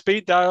police on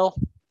speed dial.